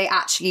don't all. think they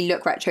actually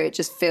look retro. It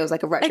just feels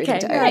like a retro Okay,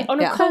 thing to right. own. Like, on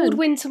a Yeah. cold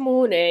winter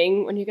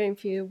morning when you're going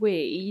for your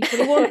wee, you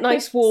probably want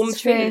nice warm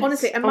feet.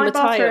 Honestly, and on my the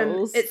bathroom,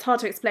 tiles. it's hard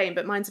to explain,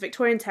 but mine's a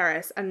Victorian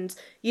terrace, and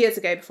years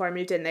ago, before I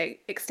moved in, they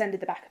extended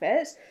the back of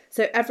it.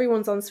 So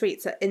everyone's en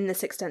suites are in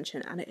this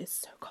extension, and it is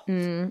so cold.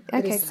 It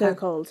okay, is so fair.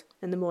 cold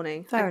in the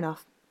morning. Fair I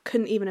enough.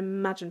 couldn't even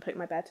imagine putting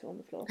my bed on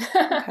the floor.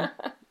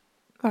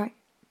 All right.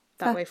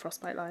 That way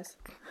frostbite lies.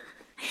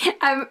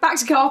 Back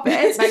to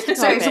carpets. So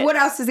carpets. what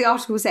else does the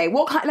article say?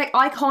 What kind? Like,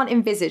 I can't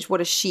envisage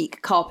what a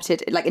chic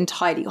carpeted, like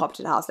entirely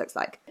carpeted house looks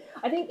like.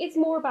 I think it's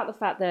more about the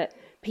fact that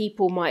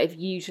people might have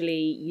usually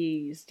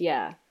used,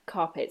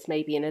 carpets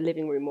maybe in a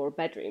living room or a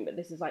bedroom, but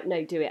this is like,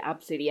 no, do it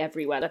absolutely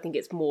everywhere. And I think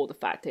it's more the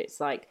fact that it's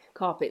like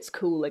carpet's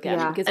cool again.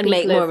 Yeah. Because And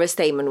make people more have- of a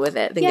statement with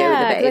it than go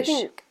Yeah, with the 'cause I beige.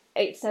 think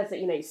it says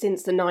that,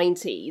 since the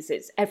 90s,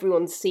 it's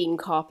everyone's seen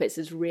carpets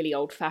as really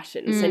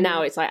old-fashioned. So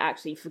now it's like,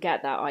 actually,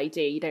 forget that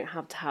idea. You don't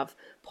have to have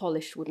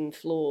polished wooden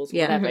floors,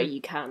 Yeah. whatever you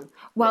can.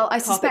 Well, I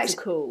Carpets suspect.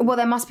 are cool. Well,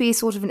 there must be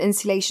sort of an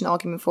insulation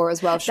argument for it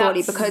as well,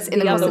 surely, That's because in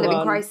the the cost of other living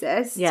one.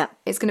 crisis, Yeah.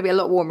 it's going to be a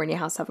lot warmer in your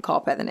house to have a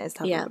carpet than it is to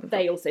have Yeah. a wooden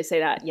They also say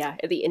that,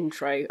 at the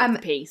intro of the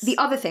piece. The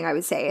other thing I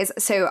would say is,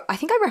 so I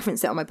think I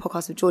referenced it on my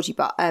podcast with Georgie,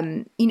 but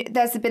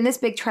there's been this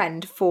big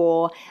trend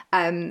for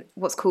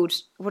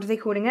what are they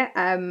calling it?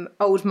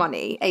 Old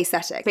money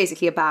aesthetic,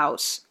 basically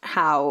about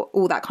how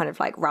all that kind of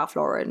like Ralph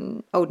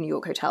Lauren, Old New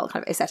York Hotel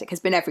kind of aesthetic has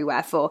been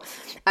everywhere for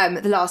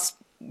the last.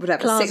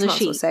 Whatever, Plaza 6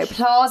 months or chic. so.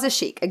 Plaza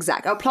chic,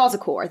 exactly. Oh, Plaza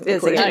core, I think they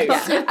call it. Oh,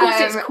 yeah. Of course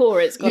it's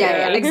core, it's got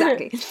Yeah, it.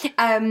 exactly.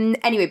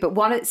 Anyway, but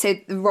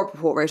the Rob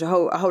Report wrote a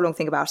whole long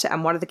thing about it,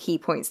 and one of the key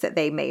points that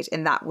they made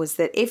in that was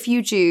that if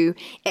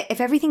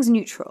everything's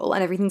neutral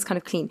and everything's kind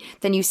of clean,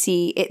 then you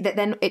see it.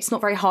 Then it's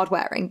not very hard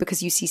wearing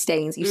because you see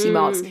stains, you see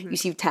marks, you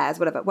see tears,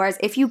 whatever. Whereas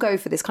if you go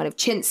for this kind of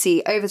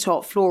chintzy, over the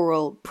top,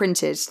 floral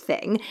printed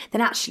thing,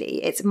 then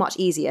actually it's much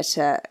easier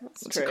to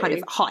kind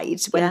of hide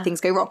when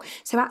things go wrong.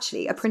 So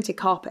actually, a printed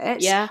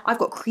carpet. Yeah. I've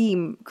got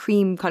cream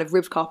kind of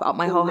ribbed carpet up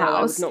my whole no, I would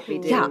house. not be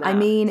doing yeah, that. I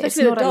mean,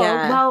 Especially it's with not a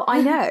dog. well,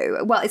 I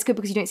know. Well, it's good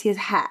because you don't see his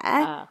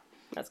hair,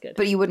 That's good.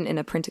 but you wouldn't in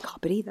a printed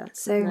carpet either.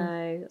 So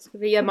No, that's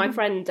good. Yeah, my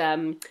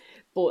friend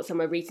bought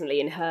somewhere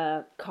recently and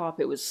her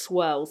carpet was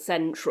swirl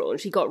central and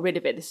she got rid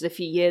of it. This is a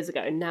few years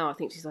ago, and now I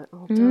think she's like,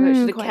 oh, damn, I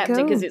should have quite kept it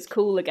cool. because it's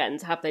cool again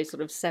to have those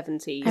sort of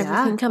 70s.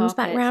 Everything comes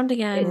back carpets. round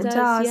again. It It does,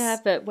 does. yeah,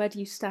 but where do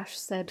you stash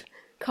said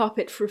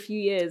carpet for a few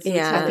years?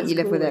 Yeah. until I think it's you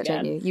live cool with it,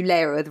 again? don't you? You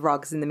layer it with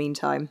rugs in the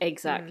meantime.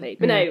 Exactly.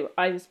 But no,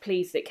 I was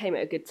pleased it came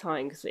at a good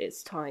time because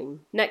it's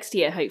time. Next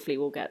year, hopefully,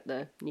 we'll get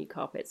the new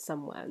carpet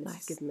somewhere. And this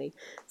has given me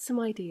some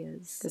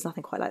ideas. There's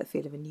nothing quite like the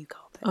feel of a new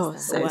carpet. Oh,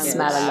 is so there? good.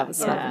 Smell. I love the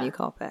smell of a Yeah. new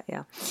carpet.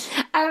 Yeah.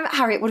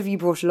 Harriet, what have you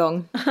brought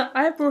along?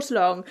 I have brought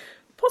along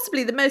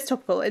possibly the most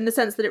topical in the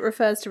sense that it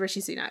refers to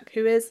Rishi Sunak,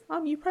 who is our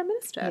new Prime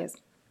Minister. Yes.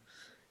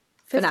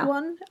 Fifth now.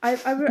 one. I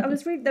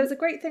was reading. There was a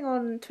great thing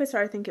on Twitter,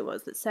 I think it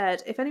was, that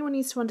said if anyone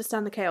needs to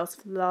understand the chaos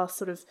for the last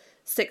sort of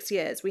 6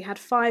 years, we had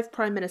 5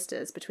 prime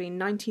ministers between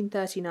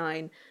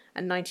 1939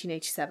 and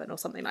 1987 or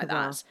something like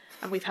that,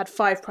 and we've had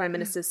 5 prime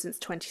ministers since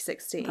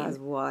 2016. That's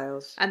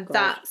wild. And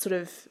that sort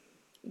of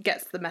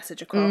gets the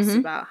message across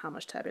about how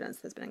much turbulence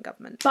there's been in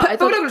government. But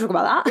we're not going to talk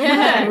about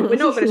that. No, we're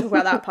not going to talk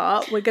about that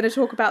part. We're going to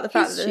talk about the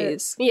fact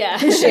that Yeah.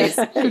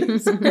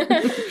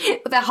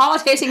 But they're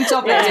hard-hitting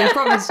topics, I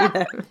promise you.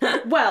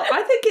 well,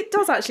 I think it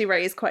does actually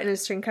raise quite an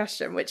interesting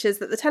question, which is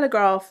that the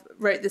Telegraph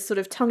wrote this sort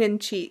of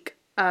tongue-in-cheek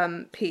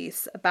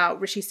piece about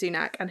Rishi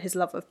Sunak and his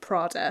love of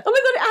Prada. Oh my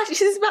god, it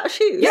actually is about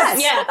shoes.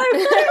 Yes. Yeah.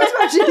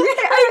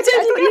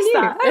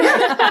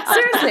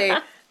 Seriously,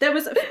 there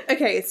was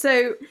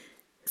so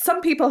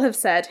some people have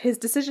said his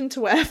decision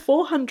to wear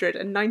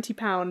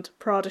 £490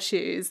 Prada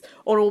shoes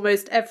on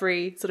almost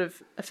every sort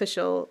of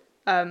official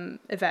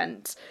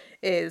event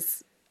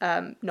is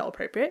not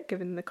appropriate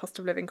given the cost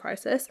of living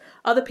crisis.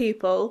 Other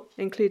people,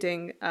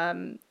 including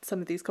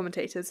some of these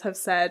commentators, have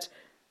said,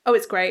 oh,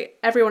 it's great.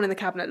 Everyone in the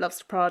cabinet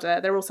loves Prada.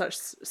 They're all such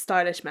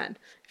stylish men.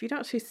 If you'd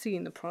actually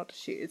seen the Prada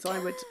shoes, I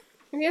would...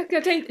 Yeah, I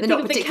don't think not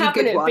of the particularly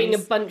cabinet good being a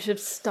ones. bunch of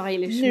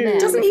stylish men.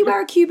 Doesn't he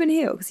wear a Cuban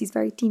heel because he's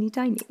very teeny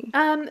tiny?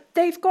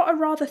 They've got a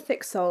rather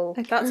thick sole.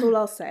 That's all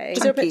I'll say. Is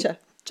there a picture?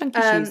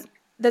 Chunky shoes.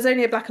 There's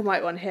only a black and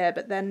white one here,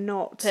 but they're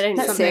not. They don't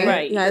look something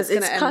great. Yeah, that's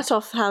it's gonna cut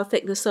off how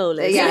thick the sole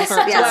is. Yes, You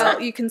can't yes. tell.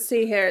 Well, you can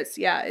see here. It's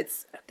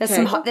There's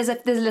there's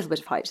a little bit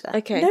of height there.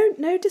 Okay.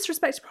 no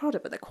disrespect to Prada,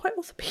 but they're quite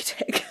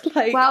orthopedic.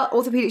 Like, Well,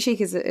 orthopedic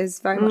chic is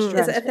very much a is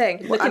trend. it a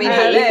thing? I mean,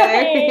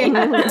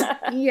 hello.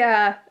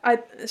 Yeah,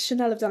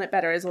 Chanel have done it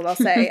better, is all I'll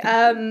say.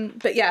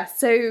 But yeah,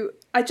 so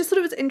I just thought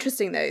it was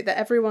interesting though that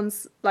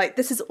everyone's like,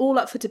 this is all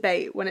up for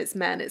debate when it's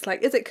men. It's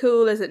like, is it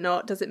cool? Is it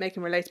not? Does it make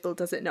him relatable?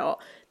 Does it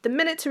not? The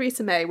minute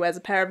Theresa May wears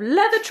a pair of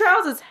leather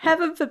trousers,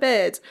 heaven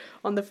forbid,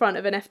 on the front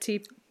of an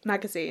FT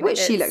magazine, Which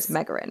she looks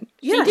mega in.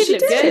 Yeah, did she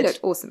look did. good. She looked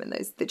awesome in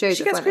those. The Joseph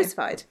She gets weren't they?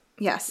 crucified.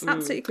 Yes.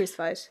 Absolutely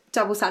crucified.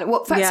 Double standard.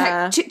 Well, first,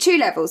 Yeah. two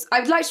levels. I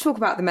would like to talk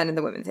about the men and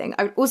the women thing.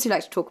 I would also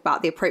like to talk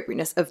about the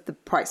appropriateness of the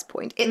price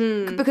point.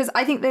 Because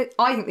I think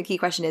the key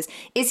question is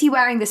he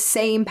wearing the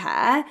same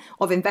pair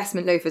of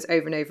investment loafers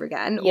over and over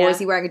again, or Yeah. is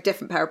he wearing a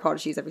different pair of Prada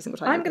shoes every single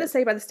time? I'm going to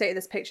say by the state of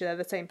this picture, they're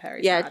the same pair.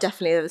 He's Yeah, mad.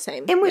 definitely they're the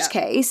same. in which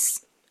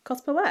case,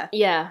 Cost per wear.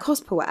 Yeah.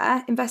 cost per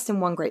wear, invest in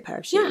one great pair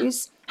of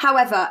shoes.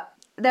 However,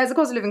 there's a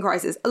cost of living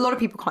crisis. A lot of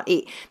people can't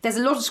eat. There's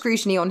a lot of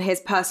scrutiny on his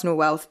personal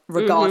wealth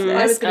regardless.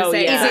 I was going to Oh,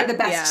 say, yeah. Is it the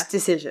best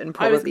decision?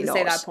 Probably I was going to not.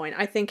 say that point.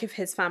 I think if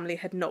his family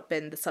had not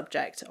been the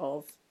subject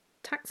of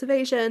tax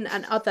evasion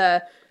and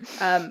other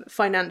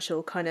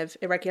financial kind of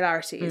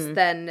irregularities,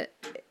 then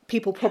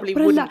people probably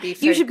But I wouldn't love- be.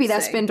 you should be their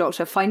focusing. spin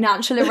doctor.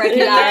 Financial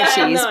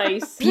irregularities.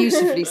 Nice.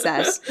 Beautifully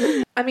said.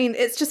 I mean,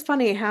 it's just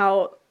funny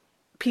how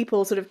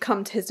people sort of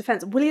come to his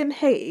defense. William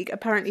Hague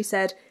apparently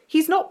said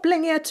he's not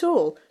blingy at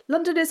all.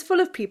 London is full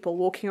of people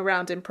walking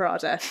around in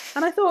Prada,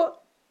 and I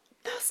thought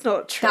that's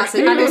not true.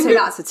 And also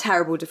that's a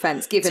terrible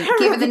defence given the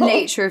Terrible.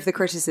 nature of the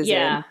criticism.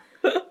 Yeah.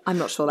 I'm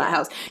not sure that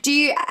helps.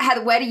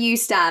 Heather, where do you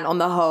stand on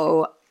the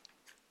whole?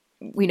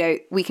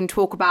 We can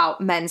talk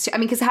about men's. I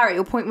mean, because Harry,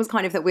 your point was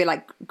kind of that we're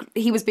like,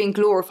 he was being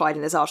glorified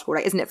in this article.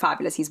 Like, isn't it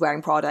fabulous? He's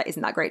wearing Prada.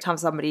 Isn't that great to have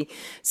somebody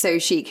so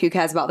chic who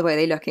cares about the way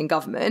they look in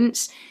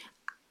government?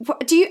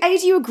 Do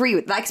you agree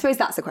with that? I suppose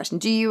that's the question.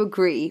 Do you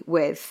agree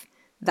with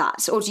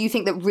that? Or do you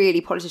think that really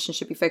politicians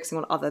should be focusing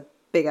on other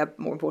bigger,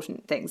 more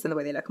important things than the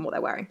way they look and what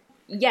they're wearing?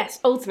 Yes,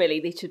 ultimately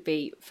they should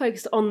be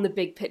focused on the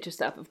big picture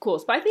stuff, of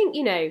course. But I think,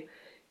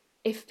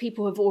 if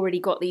people have already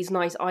got these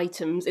nice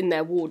items in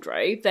their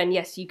wardrobe, then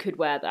yes, you could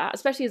wear that.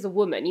 Especially as a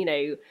woman,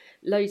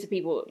 loads of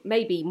people,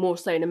 maybe more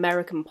so in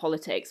American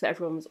politics, but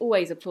everyone was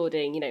always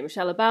applauding,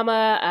 Michelle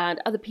Obama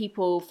and other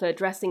people for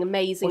dressing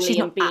amazingly. Well, she's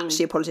not and being...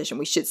 actually a politician,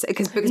 we should say,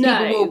 because No.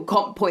 people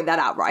will point that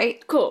out, right?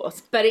 Of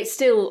course, but it's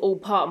still all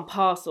part and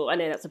parcel. I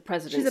know that's a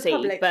presidency, She's a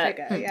public but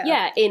figure,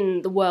 yeah.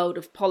 in the world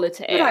of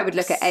politics. But I would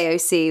look at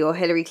AOC or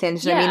Hillary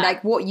Clinton. I mean, Yeah.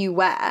 like what you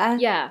wear.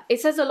 Yeah, it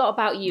says a lot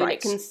about you,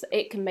 Right. and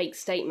it can make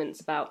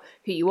statements about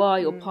who you are,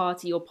 your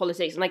party, your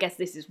politics, and I guess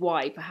this is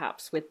why,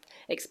 perhaps, with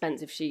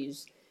expensive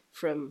shoes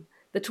from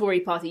the Tory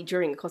party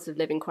during the cost of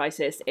living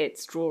crisis,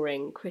 it's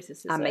drawing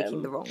criticism. And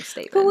making the wrong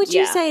statement. But would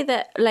you Yeah. say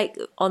that, like,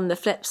 on the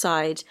flip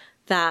side,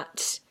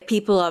 that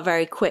people are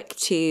very quick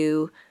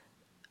to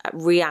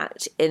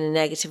react in a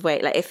negative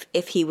way? Like,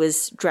 if he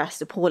was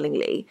dressed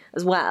appallingly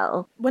as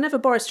well. Whenever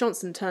Boris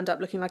Johnson turned up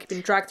looking like he'd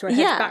been dragged through a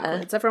hedge Yeah.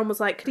 backwards, everyone was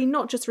like, could he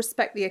not just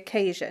respect the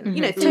occasion? Things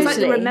like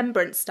the Totally.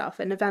 remembrance stuff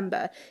in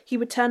November. He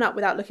would turn up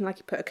without looking like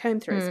he put a comb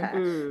through his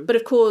hair. But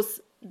of course,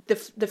 the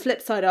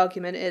flip side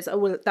argument is,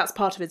 that's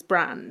part of his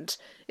brand,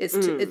 is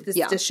this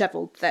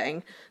dishevelled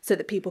thing, so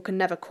that people can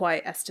never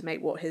quite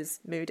estimate what his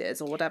mood is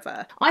or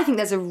whatever. I think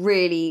there's a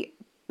really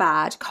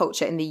bad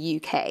culture in the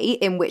UK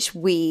in which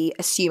we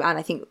assume, and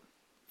I think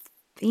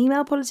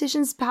female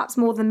politicians, perhaps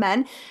more than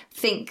men,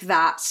 think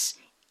that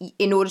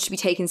in order to be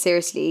taken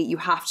seriously, you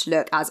have to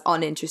look as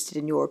uninterested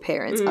in your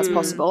appearance as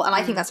possible. And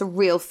I think that's a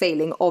real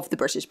failing of the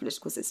British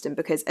political system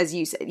because, as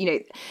you said,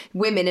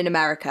 women in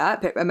America,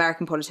 but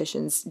American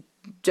politicians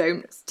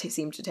don't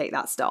seem to take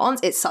that stance.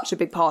 It's such a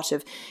big part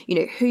of,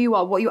 who you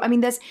are, what you. I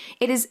mean,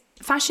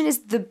 fashion is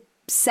the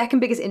second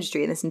biggest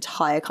industry in this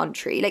entire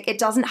country. Like, it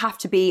doesn't have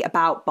to be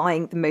about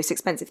buying the most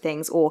expensive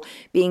things or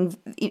being,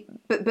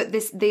 but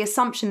the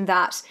assumption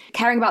that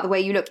caring about the way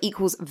you look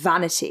equals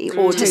vanity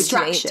or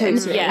distraction,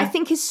 totally. Yeah. I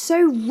think is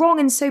so wrong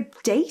and so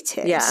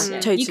dated. Yeah,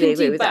 totally You can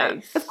agree do with that.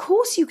 both. Of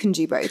course you can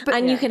do both. But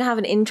And you can have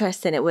an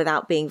interest in it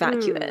without being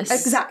vacuous.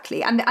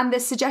 Exactly. And the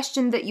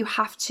suggestion that you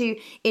have to,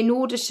 in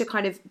order to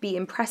kind of be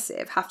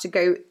impressive, have to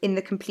go in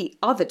the complete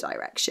other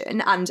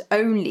direction and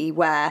only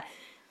wear,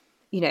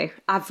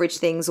 average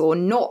things or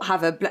not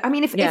have I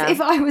mean, if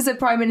I was a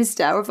prime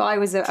minister or if I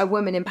was a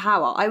woman in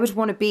power, I would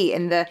want to be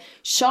in the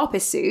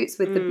sharpest suits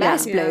with the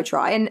best blow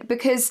dry, and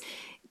because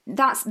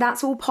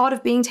that's all part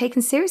of being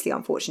taken seriously.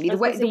 Unfortunately,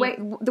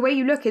 the way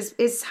you look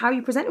is how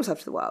you present yourself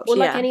to the world. Well,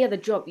 like Yeah. any other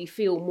job, you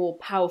feel more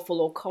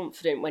powerful or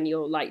confident when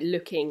you're like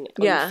looking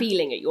or Yeah.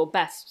 feeling at your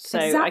best. So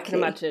I Exactly. can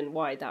imagine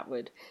why that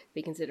would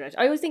be considered.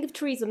 I always think of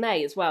Theresa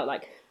May as well.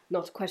 Like,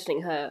 not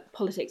questioning her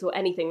politics or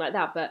anything like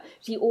that, but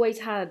she always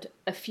had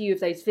a few of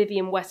those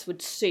Vivienne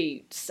Westwood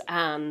suits,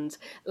 and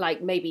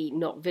like maybe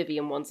not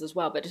Vivienne ones as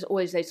well, but just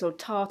always those sort of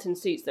tartan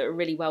suits that were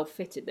really well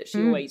fitted that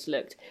she always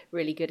looked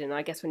really good in.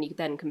 I guess when you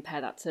then compare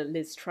that to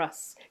Liz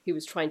Truss, who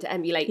was trying to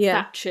emulate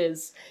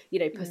Thatcher's,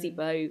 pussy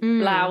bow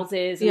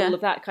blouses and all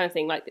of that kind of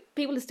thing, like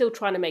people are still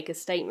trying to make a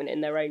statement in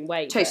their own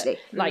way. Totally.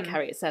 But, like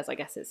Harriet says, I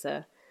guess it's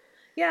a...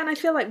 Yeah, and I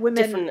feel like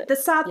women, different- the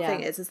sad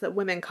thing is that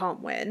women can't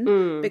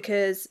win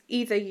because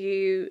either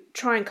you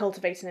try and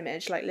cultivate an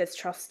image like Liz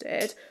Truss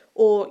did,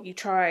 or you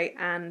try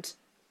and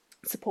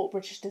support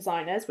British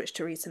designers, which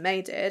Theresa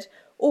May did,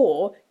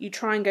 or you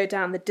try and go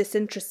down the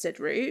disinterested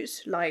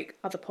route like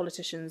other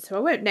politicians who I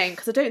won't name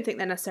because I don't think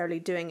they're necessarily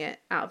doing it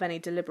out of any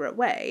deliberate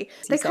way.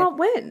 They can't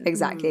win.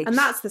 Exactly. And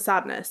that's the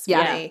sadness for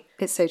me.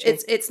 It's so true.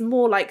 It's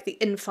more like the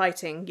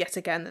infighting, yet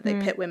again, that they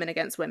pit women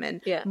against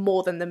women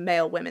more than the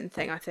male women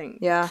thing, I think.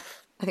 Yeah,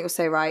 I think it was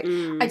so right.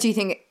 I do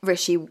think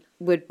Rishi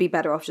would be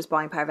better off just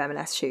buying a pair of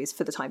M&S shoes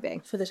for the time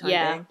being. For the time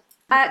being.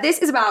 This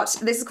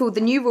is called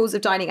The New Rules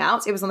of Dining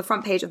Out. It was on the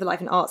front page of the Life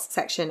and Arts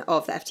section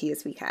of the FT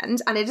this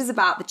weekend. And it is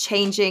about the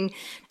changing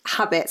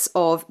habits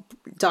of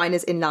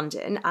diners in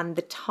London and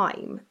the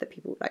time that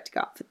people would like to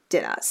go out for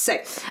dinner. So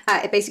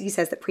it basically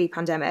says that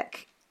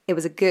pre-pandemic, it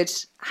was a good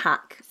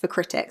hack for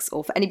critics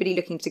or for anybody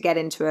looking to get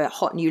into a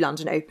hot new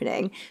London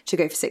opening to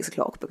go for 6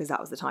 o'clock because that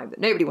was the time that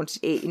nobody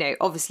wanted to eat.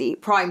 Obviously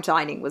prime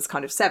dining was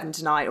kind of 7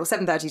 to 9 or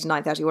 7:30 to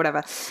 9:30,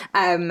 whatever.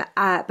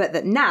 But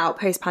that now,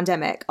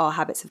 post-pandemic, our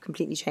habits have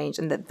completely changed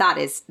and that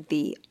is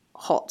the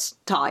hot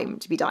time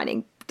to be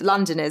dining.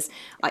 Londoners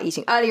are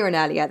eating earlier and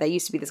earlier. There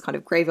used to be this kind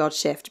of graveyard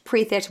shift.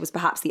 Pre-theatre was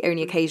perhaps the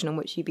only occasion on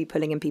which you'd be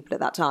pulling in people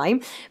at that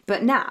time.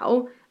 But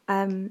now...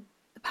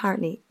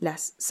 apparently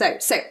less. So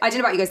I don't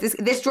know about you guys.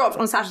 This dropped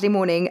on Saturday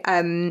morning,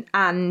 and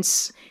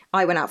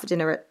I went out for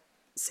dinner at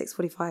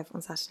 6:45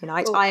 on Saturday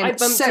night. I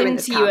bumped so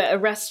into you at a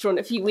restaurant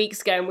a few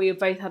weeks ago, and we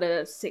both had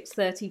a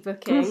 6:30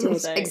 booking.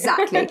 So.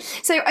 Exactly.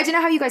 So I don't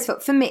know how you guys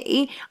felt. For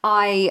me,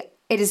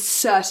 it is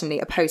certainly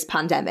a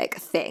post-pandemic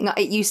thing. I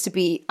used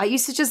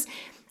to just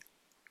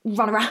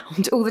run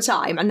around all the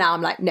time, and now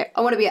I'm like, no, I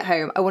want to be at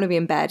home. I want to be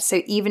in bed.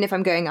 So even if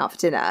I'm going out for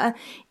dinner,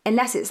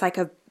 unless it's like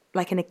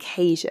an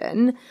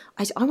occasion,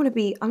 I want to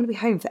be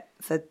home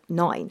for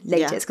 9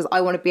 latest because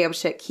I want to be able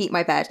to keep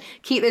my bed,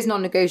 keep those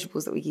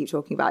non-negotiables that we keep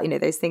talking about,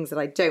 those things that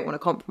I don't want to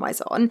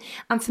compromise on.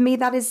 And for me,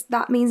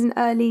 that means an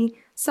early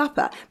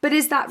supper. But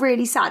is that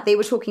really sad? They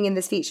were talking in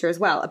this feature as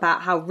well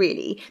about how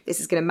really this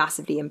is going to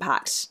massively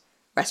impact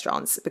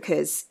restaurants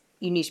because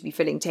you need to be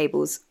filling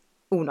tables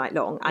all night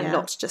long and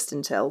not just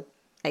until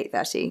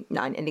 8:30,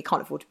 9, and they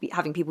can't afford to be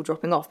having people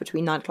dropping off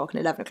between 9 o'clock and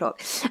 11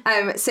 o'clock.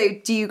 So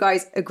do you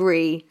guys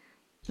agree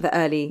that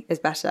early is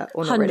better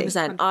or not 100%. Really?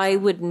 100%. I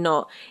would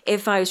not,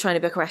 if I was trying to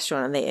book a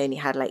restaurant and they only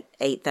had like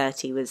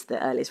 8:30 was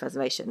the earliest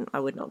reservation, I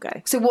would not go.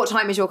 So what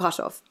time is your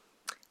cutoff?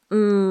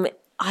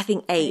 I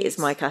think 8 is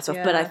my cutoff,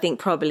 but I think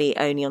probably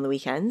only on the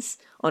weekends.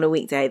 On a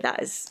weekday,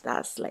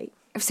 that's late.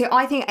 So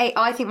I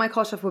think my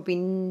cutoff would be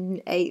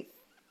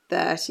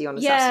 8:30 on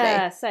a Saturday.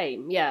 Yeah,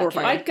 same. Yeah,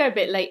 I'd go a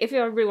bit late if I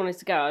really wanted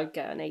to go. I'd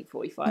go at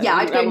 8:45. Yeah,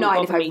 I'd go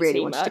 9 if I really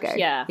wanted to go.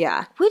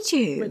 Yeah. Would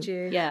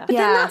you? Yeah. But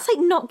then that's like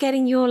not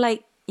getting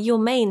your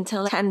main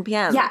till 10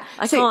 p.m. Yeah.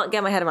 I can't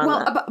get my head around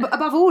that. Well,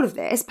 above all of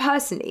this,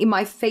 personally,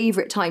 my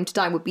favourite time to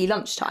dine would be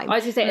lunchtime. I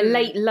was going to say a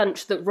late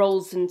lunch that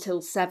rolls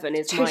until 7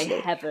 is my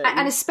heaven.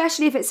 And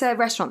especially if it's a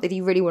restaurant that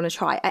you really want to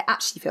try. I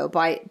actually feel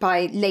by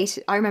late,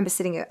 I remember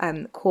sitting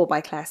at Core by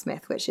Claire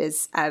Smith, which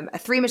is a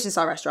 3 Michelin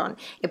star restaurant.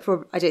 I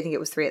don't think it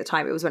was 3 at the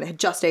time. It was when it had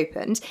just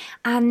opened.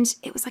 And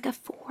it was like a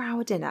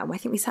 4-hour dinner. And I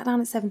think we sat down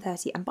at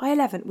 7:30. And by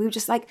 11, we were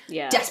just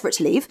desperate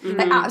to leave.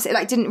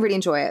 Absolutely, didn't really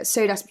enjoy it.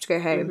 So desperate to go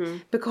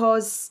home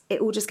because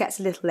it all just gets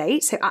a little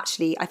late. So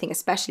actually, I think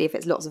especially if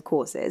it's lots of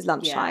courses,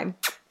 lunchtime,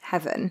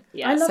 heaven.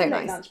 Yeah, I love so late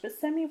nice. lunch, but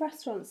so many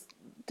restaurants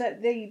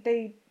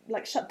they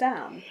shut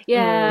down.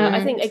 Yeah,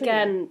 I think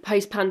again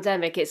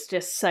post-pandemic, it's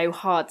just so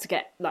hard to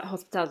get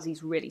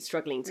hospitality's really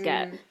struggling to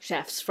get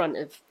chefs front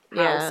of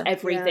house,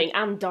 everything,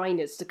 and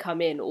diners to come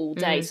in all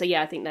day. So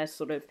I think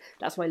there's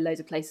that's why loads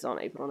of places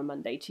aren't open on a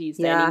Monday,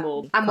 Tuesday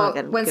anymore.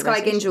 And when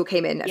Sky Gingell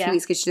came in a few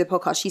weeks ago to do the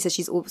podcast, she said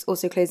she's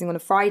also closing on a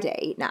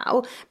Friday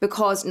now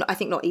because I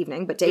think not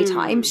evening but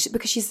daytime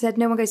because she said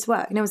no one goes to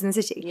work, no one's in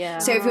the city.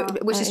 So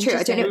which is true.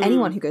 I don't know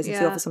anyone who goes into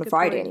the office on a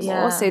Friday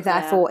anymore. So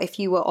therefore, if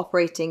you were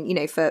operating,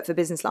 for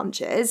business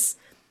lunches.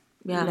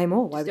 No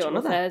more. Why would you on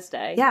a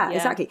Thursday? Yeah,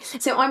 exactly.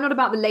 So I'm not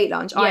about the late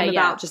lunch. I'm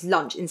about just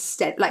lunch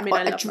instead. Like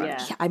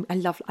I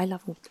love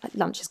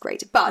lunch is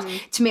great, but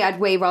to me, I'd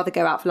way rather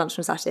go out for lunch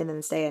on a Saturday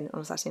than stay in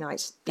on a Saturday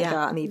night. Go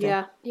out in the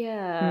evening.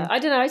 Yeah. I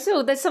don't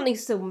know. There's something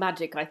still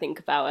magic I think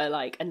about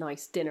a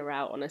nice dinner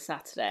out on a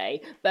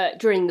Saturday. But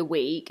during the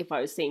week, if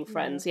I was seeing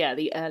friends,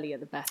 the earlier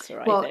the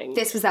better. I think.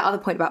 This was that other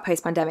point about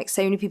post-pandemic.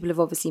 So many people have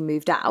obviously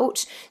moved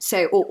out,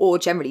 so or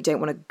generally don't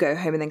want to go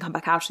home and then come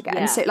back out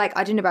again. So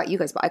I don't know about you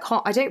guys, but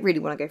I don't really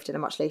want to go for dinner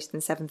much later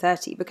than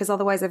 7:30 because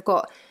otherwise I've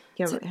got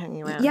You're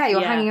hanging around. Yeah,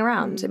 you're Yeah. hanging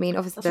around. I mean,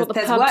 obviously That's what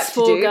there's the work pub's to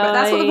for, do, but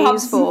that's what the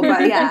pub's guys. for.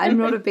 But yeah, I'm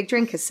not a big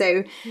drinker.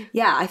 So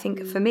yeah, I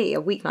think for me,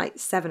 a weeknight,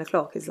 7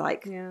 o'clock is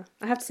like... Yeah,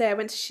 I have to say, I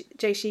went to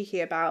Jay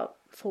Shiki about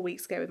 4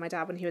 weeks ago with my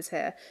dad when he was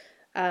here,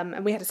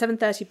 and we had a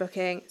 7:30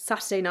 booking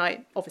Saturday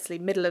night. Obviously,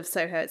 middle of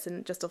Soho, it's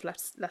just off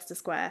Leicester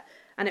Square,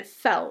 and it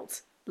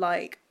felt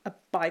like a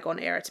bygone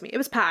era to me. It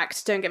was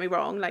packed. Don't get me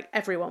wrong; like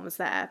everyone was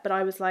there, but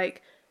I was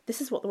like, this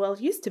is what the world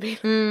used to be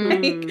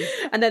like.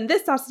 And then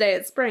this Saturday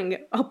at Spring,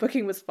 our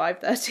booking was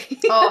 5:30.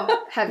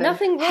 Oh, heaven.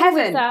 Nothing wrong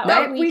Heaven. with that.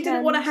 No, on We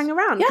didn't want to weekends. hang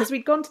around because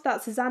we'd gone to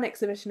that Cézanne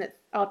exhibition.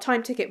 Our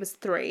time ticket was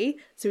 3,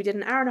 so we did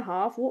an hour and a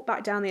half, walked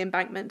back down the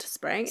embankment to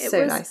Spring. It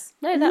So was nice.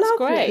 No, that's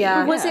lovely. great.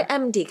 Yeah. Was it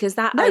empty? Because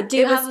that No, I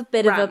do it was have a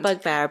bit of a rammed.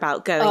 bugbear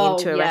about going Oh,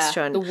 into a yeah,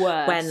 restaurant the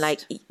worst. when like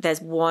there's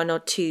 1 or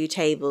 2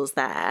 tables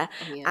there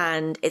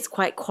and it's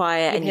quite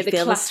quiet and hear you the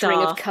feel the clattering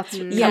of staff.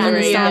 cutlery. Yeah, and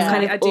the staff Yeah.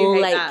 kind of I do all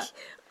hate like that.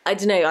 I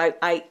don't know.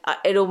 I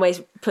it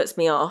almost puts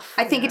me off.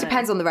 I think it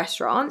depends on the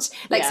restaurant.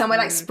 Like Yeah. somewhere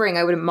like Spring,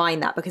 I wouldn't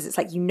mind that because it's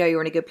like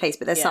you're in a good place.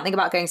 But there's Yeah. something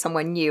about going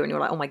somewhere new and you're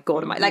like, oh my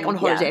god, am I like on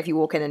holiday? Yeah. If you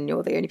walk in and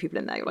you're the only people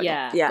in there, you're like,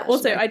 Yeah. Yeah.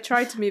 Also, I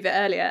tried to move it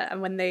earlier,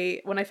 and when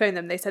I phoned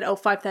them, they said, "Oh,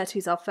 5:30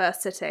 is our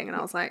first sitting," and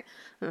I was like,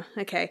 oh,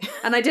 "Okay."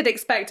 And I did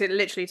expect it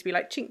literally to be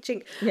like chink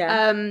chink.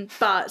 Yeah.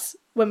 But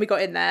when we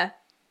got in there,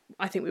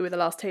 I think we were the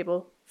last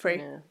table free.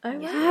 Oh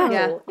wow.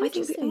 Yeah. I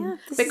think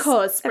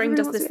Because Spring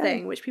does everybody this wants to be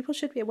thing, which people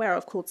should be aware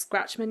of, called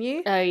Scratch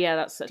Menu. Oh yeah,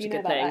 that's such a You know good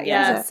about thing. that?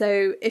 Yeah. Yeah.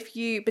 So if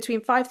you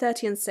between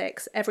 5:30 and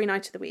 6 every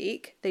night of the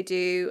week, they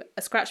do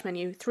a scratch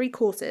menu, 3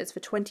 courses for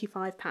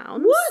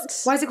 £25.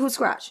 What? Why is it called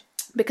Scratch?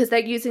 Because they're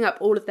using up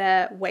all of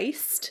their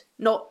waste,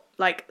 not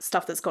like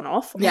stuff that's gone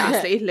off.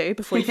 Obviously, Lou,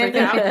 before you freak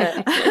out.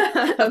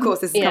 Of course,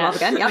 this has come up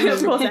again. Yeah,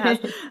 Of course it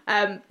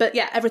has. But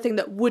yeah, everything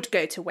that would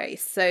go to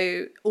waste.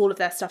 So all of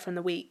their stuff from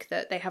the week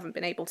that they haven't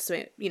been able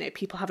to,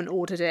 people haven't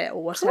ordered it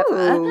or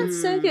whatever.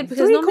 That's so good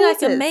because 3 normally like a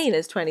courses. main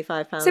is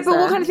 £25. So, but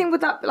what kind of thing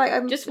would that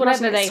like? Just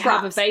whatever they have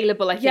scraps.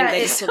 available, I think Yeah,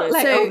 they it's just sort of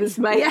like, say, oh, this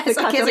mate. Yeah, it's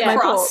like it's a yeah,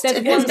 crust.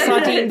 there's one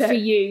sardine for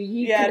you.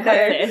 You can have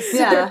this.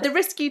 Yeah. The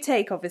risk you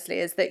take, obviously,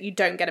 is that you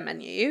don't get a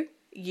menu.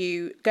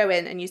 You go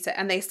in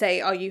and they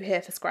say, "Are you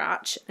here for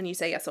scratch?" And you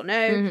say yes or no.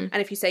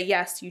 And if you say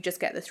yes, you just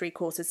get the 3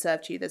 courses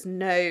served to you. There's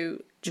no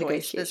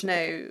choice. There's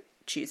no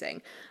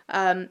choosing.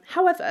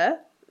 However,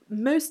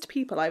 most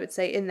people, I would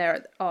say, in there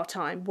at our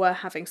time were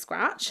having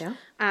scratch,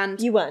 and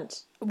You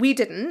weren't. we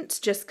didn't,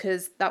 just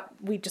because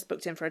we just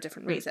booked in for a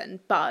different reason.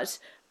 But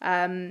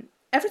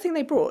everything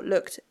they brought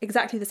looked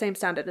exactly the same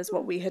standard as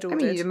what we had I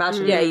ordered. mean, you'd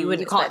imagine. Yeah, you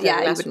wouldn't can't. expect Yeah,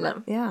 any you less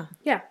wouldn't. from Yeah,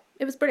 Yeah,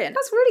 it was brilliant.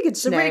 that's really good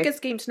It's to a know. really good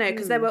scheme to know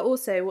because there were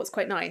also, what's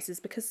quite nice is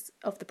because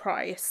of the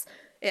price,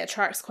 it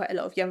attracts quite a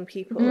lot of young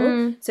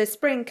people. So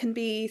Spring can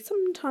be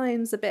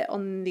sometimes a bit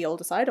on the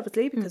older side,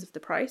 obviously, because of the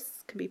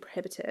price can be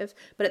prohibitive.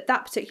 But at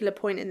that particular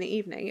point in the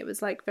evening, it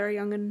was like very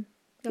young and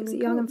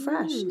Young and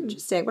fresh.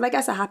 Interesting. Well, I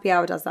guess a happy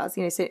hour does that.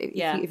 So, so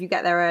if you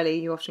get there early,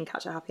 you often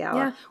catch a happy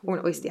hour or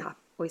an oyster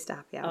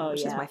happy hour,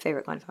 which is my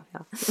favourite kind of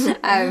happy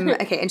hour.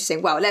 Okay,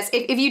 interesting. Well,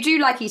 if you do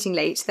like eating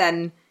late,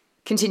 then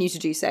continue to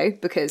do so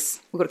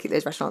because we've got to keep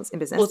those restaurants in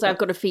business. Also, I've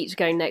got a feature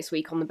going next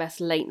week on the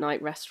best late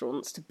night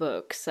restaurants to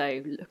book,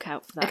 so look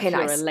out for that if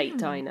you're a late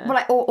diner.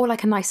 Well, or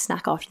like a nice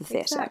snack after the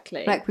theatre.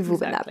 Exactly. Like we've all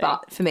been there,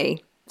 but for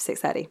me,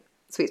 6:30.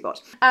 Sweet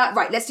spot.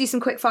 Right, let's do some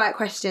quick fire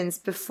questions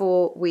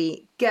before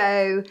we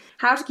go.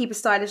 How to keep a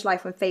stylish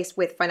life when faced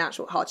with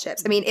financial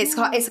hardships. I mean, it's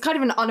kind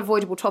of an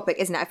unavoidable topic,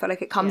 isn't it? I feel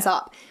like it comes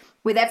up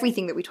with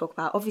everything that we talk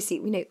about.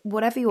 Obviously,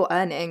 whatever you're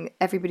earning,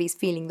 everybody's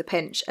feeling the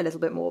pinch a little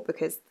bit more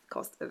because the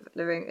cost of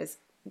living is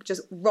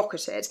just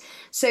rocketed.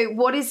 So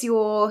what is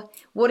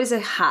a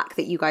hack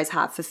that you guys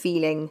have for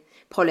feeling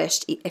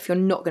polished if you're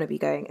not going to be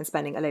going and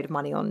spending a load of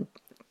money on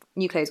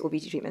new clothes or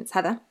beauty treatments?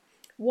 Heather?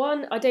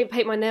 One, I don't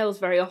paint my nails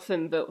very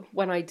often, but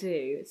when I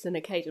do, it's an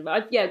occasion.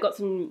 But I've got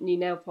some new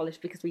nail polish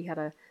because we had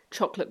a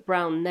chocolate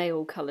brown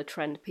nail colour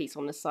trend piece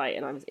on the site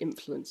and I was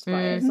influenced by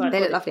it. So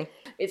They look lovely.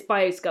 It's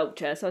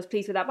Biosculpture, so I was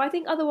pleased with that. But I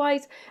think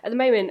otherwise, at the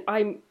moment,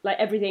 I'm like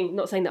everything,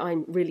 not saying that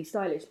I'm really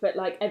stylish, but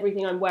like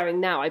everything I'm wearing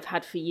now I've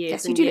had for years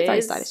Yes, and you do years. look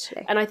very stylish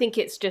today. And I think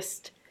it's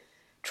just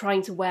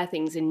trying to wear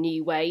things in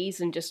new ways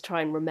and just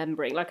try and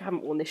remembering. Like I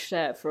haven't worn this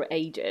shirt for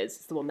ages.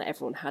 It's the one that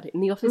everyone had in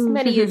the office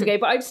many years ago,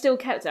 but I've still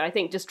kept it. I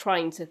think just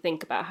trying to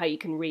think about how you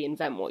can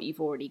reinvent what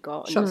you've already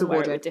got and just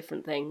wear it with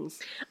different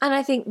things. And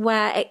I think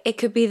where it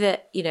could be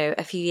that,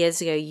 a few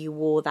years ago you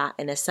wore that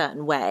in a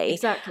certain way.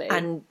 Exactly.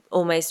 And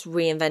almost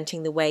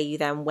reinventing the way you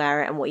then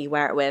wear it and what you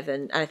wear it with.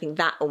 And I think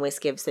that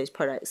almost gives those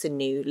products a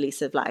new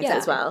lease of life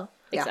as well.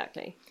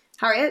 Exactly.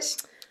 Harriet?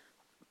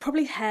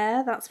 Probably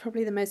hair. That's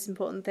probably the most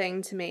important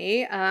thing to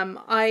me.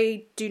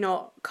 I do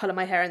not colour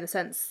my hair in the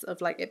sense of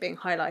like it being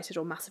highlighted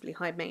or massively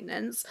high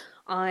maintenance.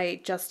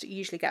 I just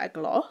usually get a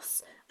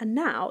gloss. And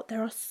now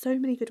there are so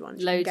many good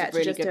ones. Loads of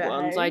really good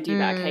ones. I do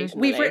that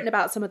occasionally. We've written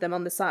about some of them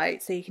on the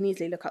site, so you can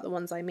easily look up the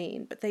ones I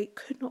mean. But they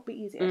could not be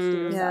easier to do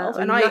yourself.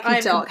 And I'm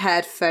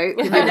dark-haired folk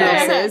with I your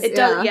know. glosses. It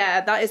does.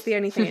 Yeah, that is the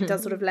only thing. It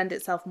does sort of lend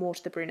itself more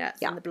to the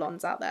brunettes and the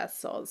blondes out there,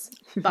 soz.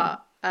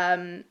 But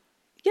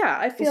Yeah,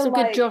 I feel some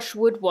like good Josh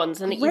Wood ones,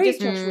 and you great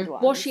just Josh Wood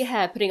ones. wash your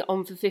hair, putting it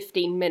on for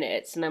 15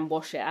 minutes, and then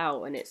wash it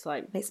out, and it's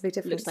like Makes a big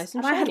difference. looks nice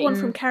and And I had shiny. one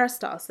from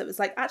Kerastase that was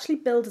like actually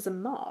billed as a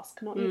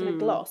mask, not even a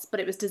gloss, but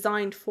it was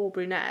designed for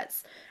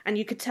brunettes, and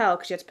you could tell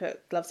because you had to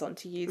put gloves on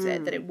to use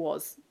it that it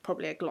was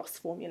probably a gloss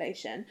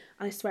formulation.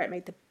 And I swear it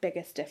made the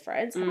biggest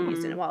difference. I haven't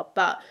used it in a while,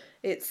 but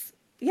it's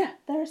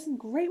there are some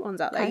great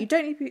ones out there. You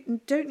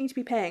don't need to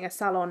be paying a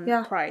salon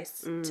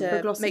price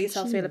to make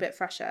yourself feel a bit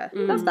fresher.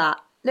 Love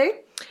that. Lou?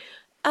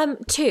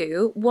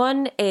 2.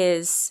 One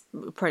is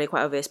probably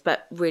quite obvious,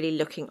 but really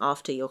looking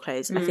after your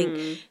clothes. I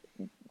think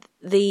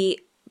the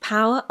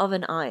power of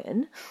an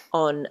iron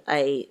on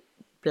a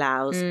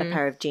blouse, a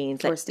pair of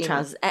jeans, like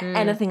trousers,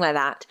 anything like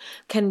that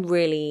can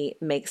really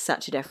make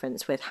such a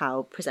difference with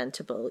how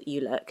presentable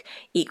you look.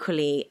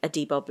 Equally, a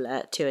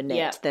debobbler to a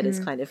knit that has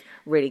kind of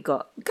really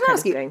got. Can I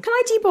ask you, can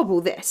I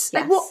debobble this?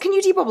 Like, Yes. what can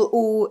you debobble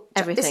all?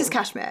 Everything. This is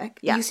cashmere.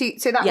 Yeah. You see,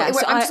 so that Yeah,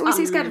 so I'm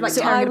always scared of like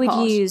so tearing I it would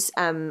apart. use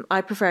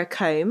I prefer a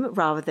comb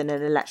rather than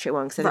an electric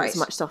one because I think it's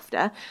Right. much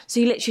softer.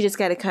 So you literally just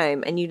get a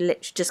comb and you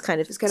literally just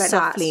kind of go like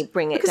softly that.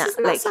 bring it Because down.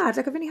 isn't that sad?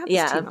 Like I've only had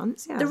this 2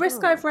 months. Yeah. The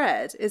risk I've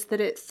read is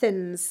that it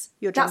thins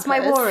your That's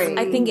jumpers. my worry.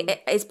 I think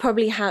it's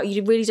probably how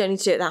you really don't need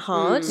to do it that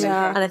hard,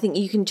 and I think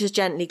you can just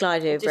gently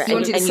glide over it, you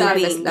want it and to you'll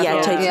surface be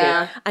level. totally,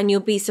 Yeah. and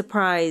you'll be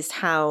surprised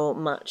how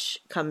much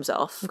comes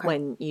off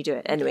when you do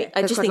it. Anyway,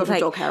 I There's just quite a think lot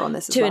of like dog hair on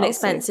this as to an well, so-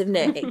 expensive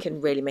knit, it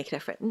can really make a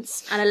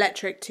difference. And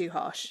electric too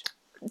harsh.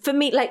 For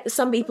me, like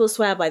some people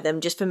swear by them.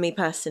 Just for me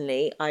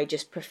personally, I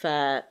just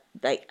prefer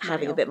like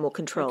having a bit more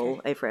control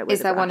over it. With Is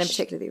a there one in brush.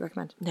 particular that you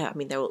recommend? No, I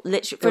mean they're all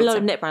literally for a lot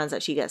of knit brands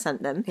actually you get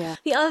sent them. Yeah.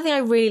 The other thing I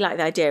really like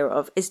the idea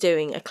of is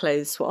doing a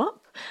clothes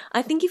swap.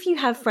 I think if you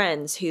have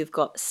friends who've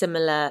got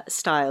similar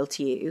style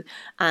to you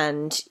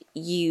and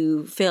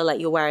you feel like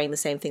you're wearing the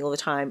same thing all the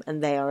time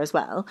and they are as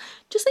well,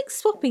 just like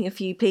swapping a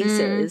few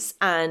pieces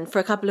and for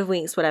a couple of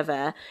weeks,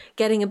 whatever,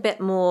 getting a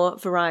bit more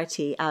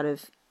variety out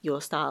of your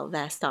style,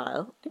 their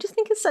style. I just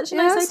think it's such a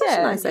nice idea. Such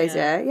a nice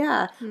idea.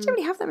 Yeah. I don't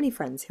really have that many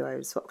friends who I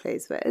would swap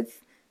clothes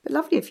with. But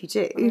lovely if you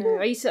do.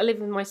 I used to live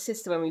with my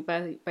sister when we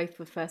both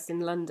were first in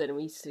London, and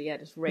we used to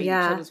just raid each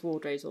other's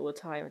wardrobes all the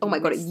time. Oh my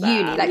god, at miss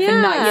uni, that. like for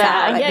nights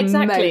out, like the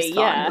exactly, most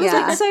fun. yeah. It's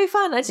like so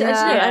fun. I don't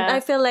know. Yeah. I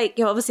feel like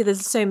obviously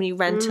there's so many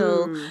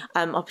rental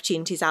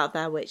opportunities out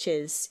there, which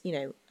is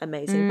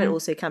amazing, but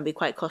also can be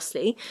quite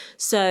costly.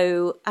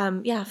 So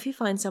if you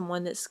find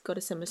someone that's got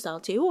a similar style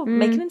to you, or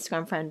make an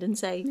Instagram friend and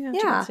say,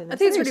 Yeah. I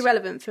think it's really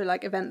relevant for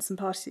like events and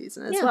party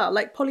season as well.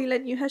 Like Polly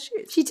lent you her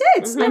shoes. She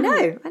did. I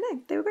know.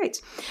 They were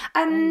great.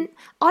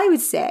 I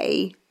would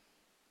say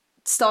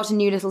start a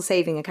new little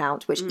saving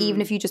account, which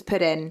even if you just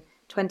put in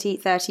 20,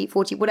 30,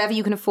 40, whatever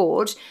you can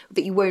afford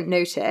that you won't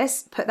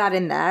notice, put that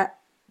in there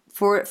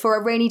for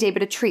a rainy day,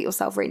 but a treat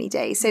yourself rainy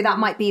day. So that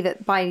might be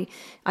that by,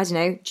 I don't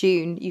know,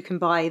 June, you can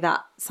buy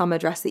that summer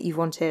dress that you've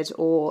wanted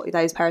or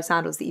those pair of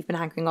sandals that you've been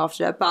hankering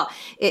after. But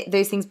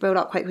those things build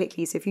up quite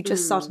quickly. So if you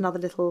just start another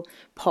little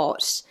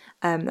pot,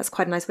 that's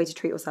quite a nice way to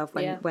treat yourself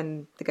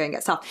when the going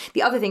gets tough.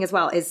 The other thing as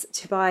well is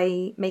to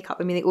buy makeup.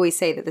 I mean, they always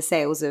say that the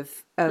sales of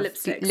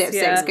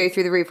lipsticks go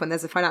through the roof when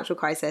there's a financial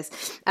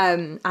crisis.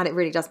 And it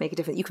really does make a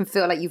difference. You can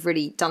feel like you've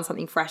really done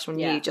something fresh on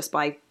you just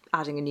by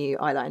adding a new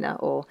eyeliner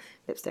or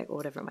lipstick or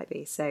whatever it might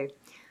be. So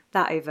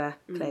that over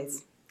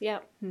clothes. Yeah,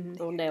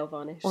 or nail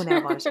varnish. Or nail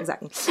varnish,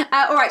 exactly.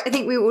 All right, I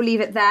think we will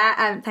leave it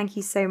there. Thank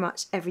you so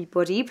much,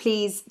 everybody.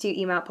 Please do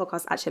email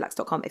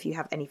podcast@chillax.com if you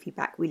have any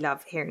feedback. We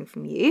love hearing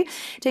from you.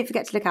 Don't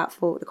forget to look out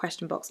for the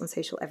question box on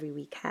social every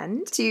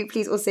weekend. Do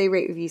please also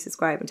rate, review,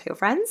 subscribe, and tell your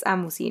friends.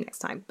 And we'll see you next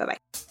time. Bye-bye.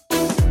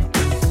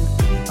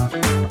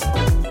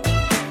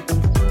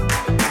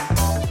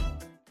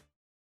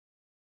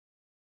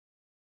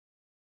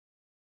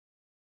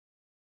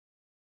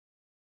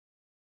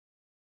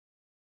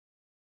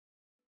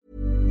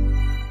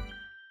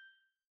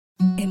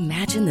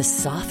 Imagine the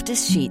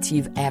softest sheets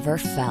you've ever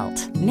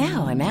felt.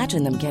 Now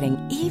imagine them getting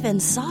even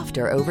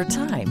softer over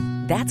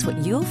time. That's what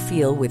you'll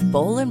feel with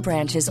Boll &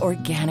 Branch's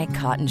organic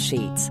cotton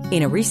sheets.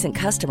 In a recent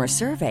customer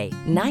survey,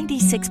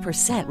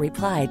 96%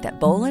 replied that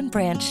Boll &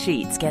 Branch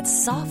sheets get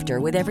softer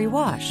with every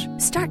wash.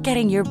 Start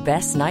getting your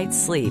best night's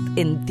sleep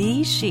in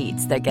these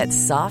sheets that get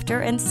softer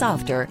and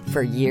softer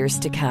for years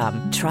to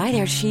come. Try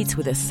their sheets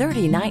with a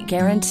 30-night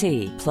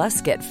guarantee. Plus,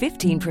 get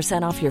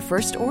 15% off your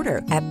first order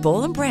at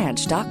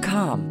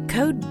bollandbranch.com.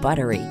 Code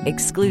BUTTERY.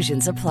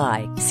 Exclusions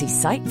apply. See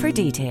site for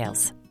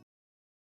details.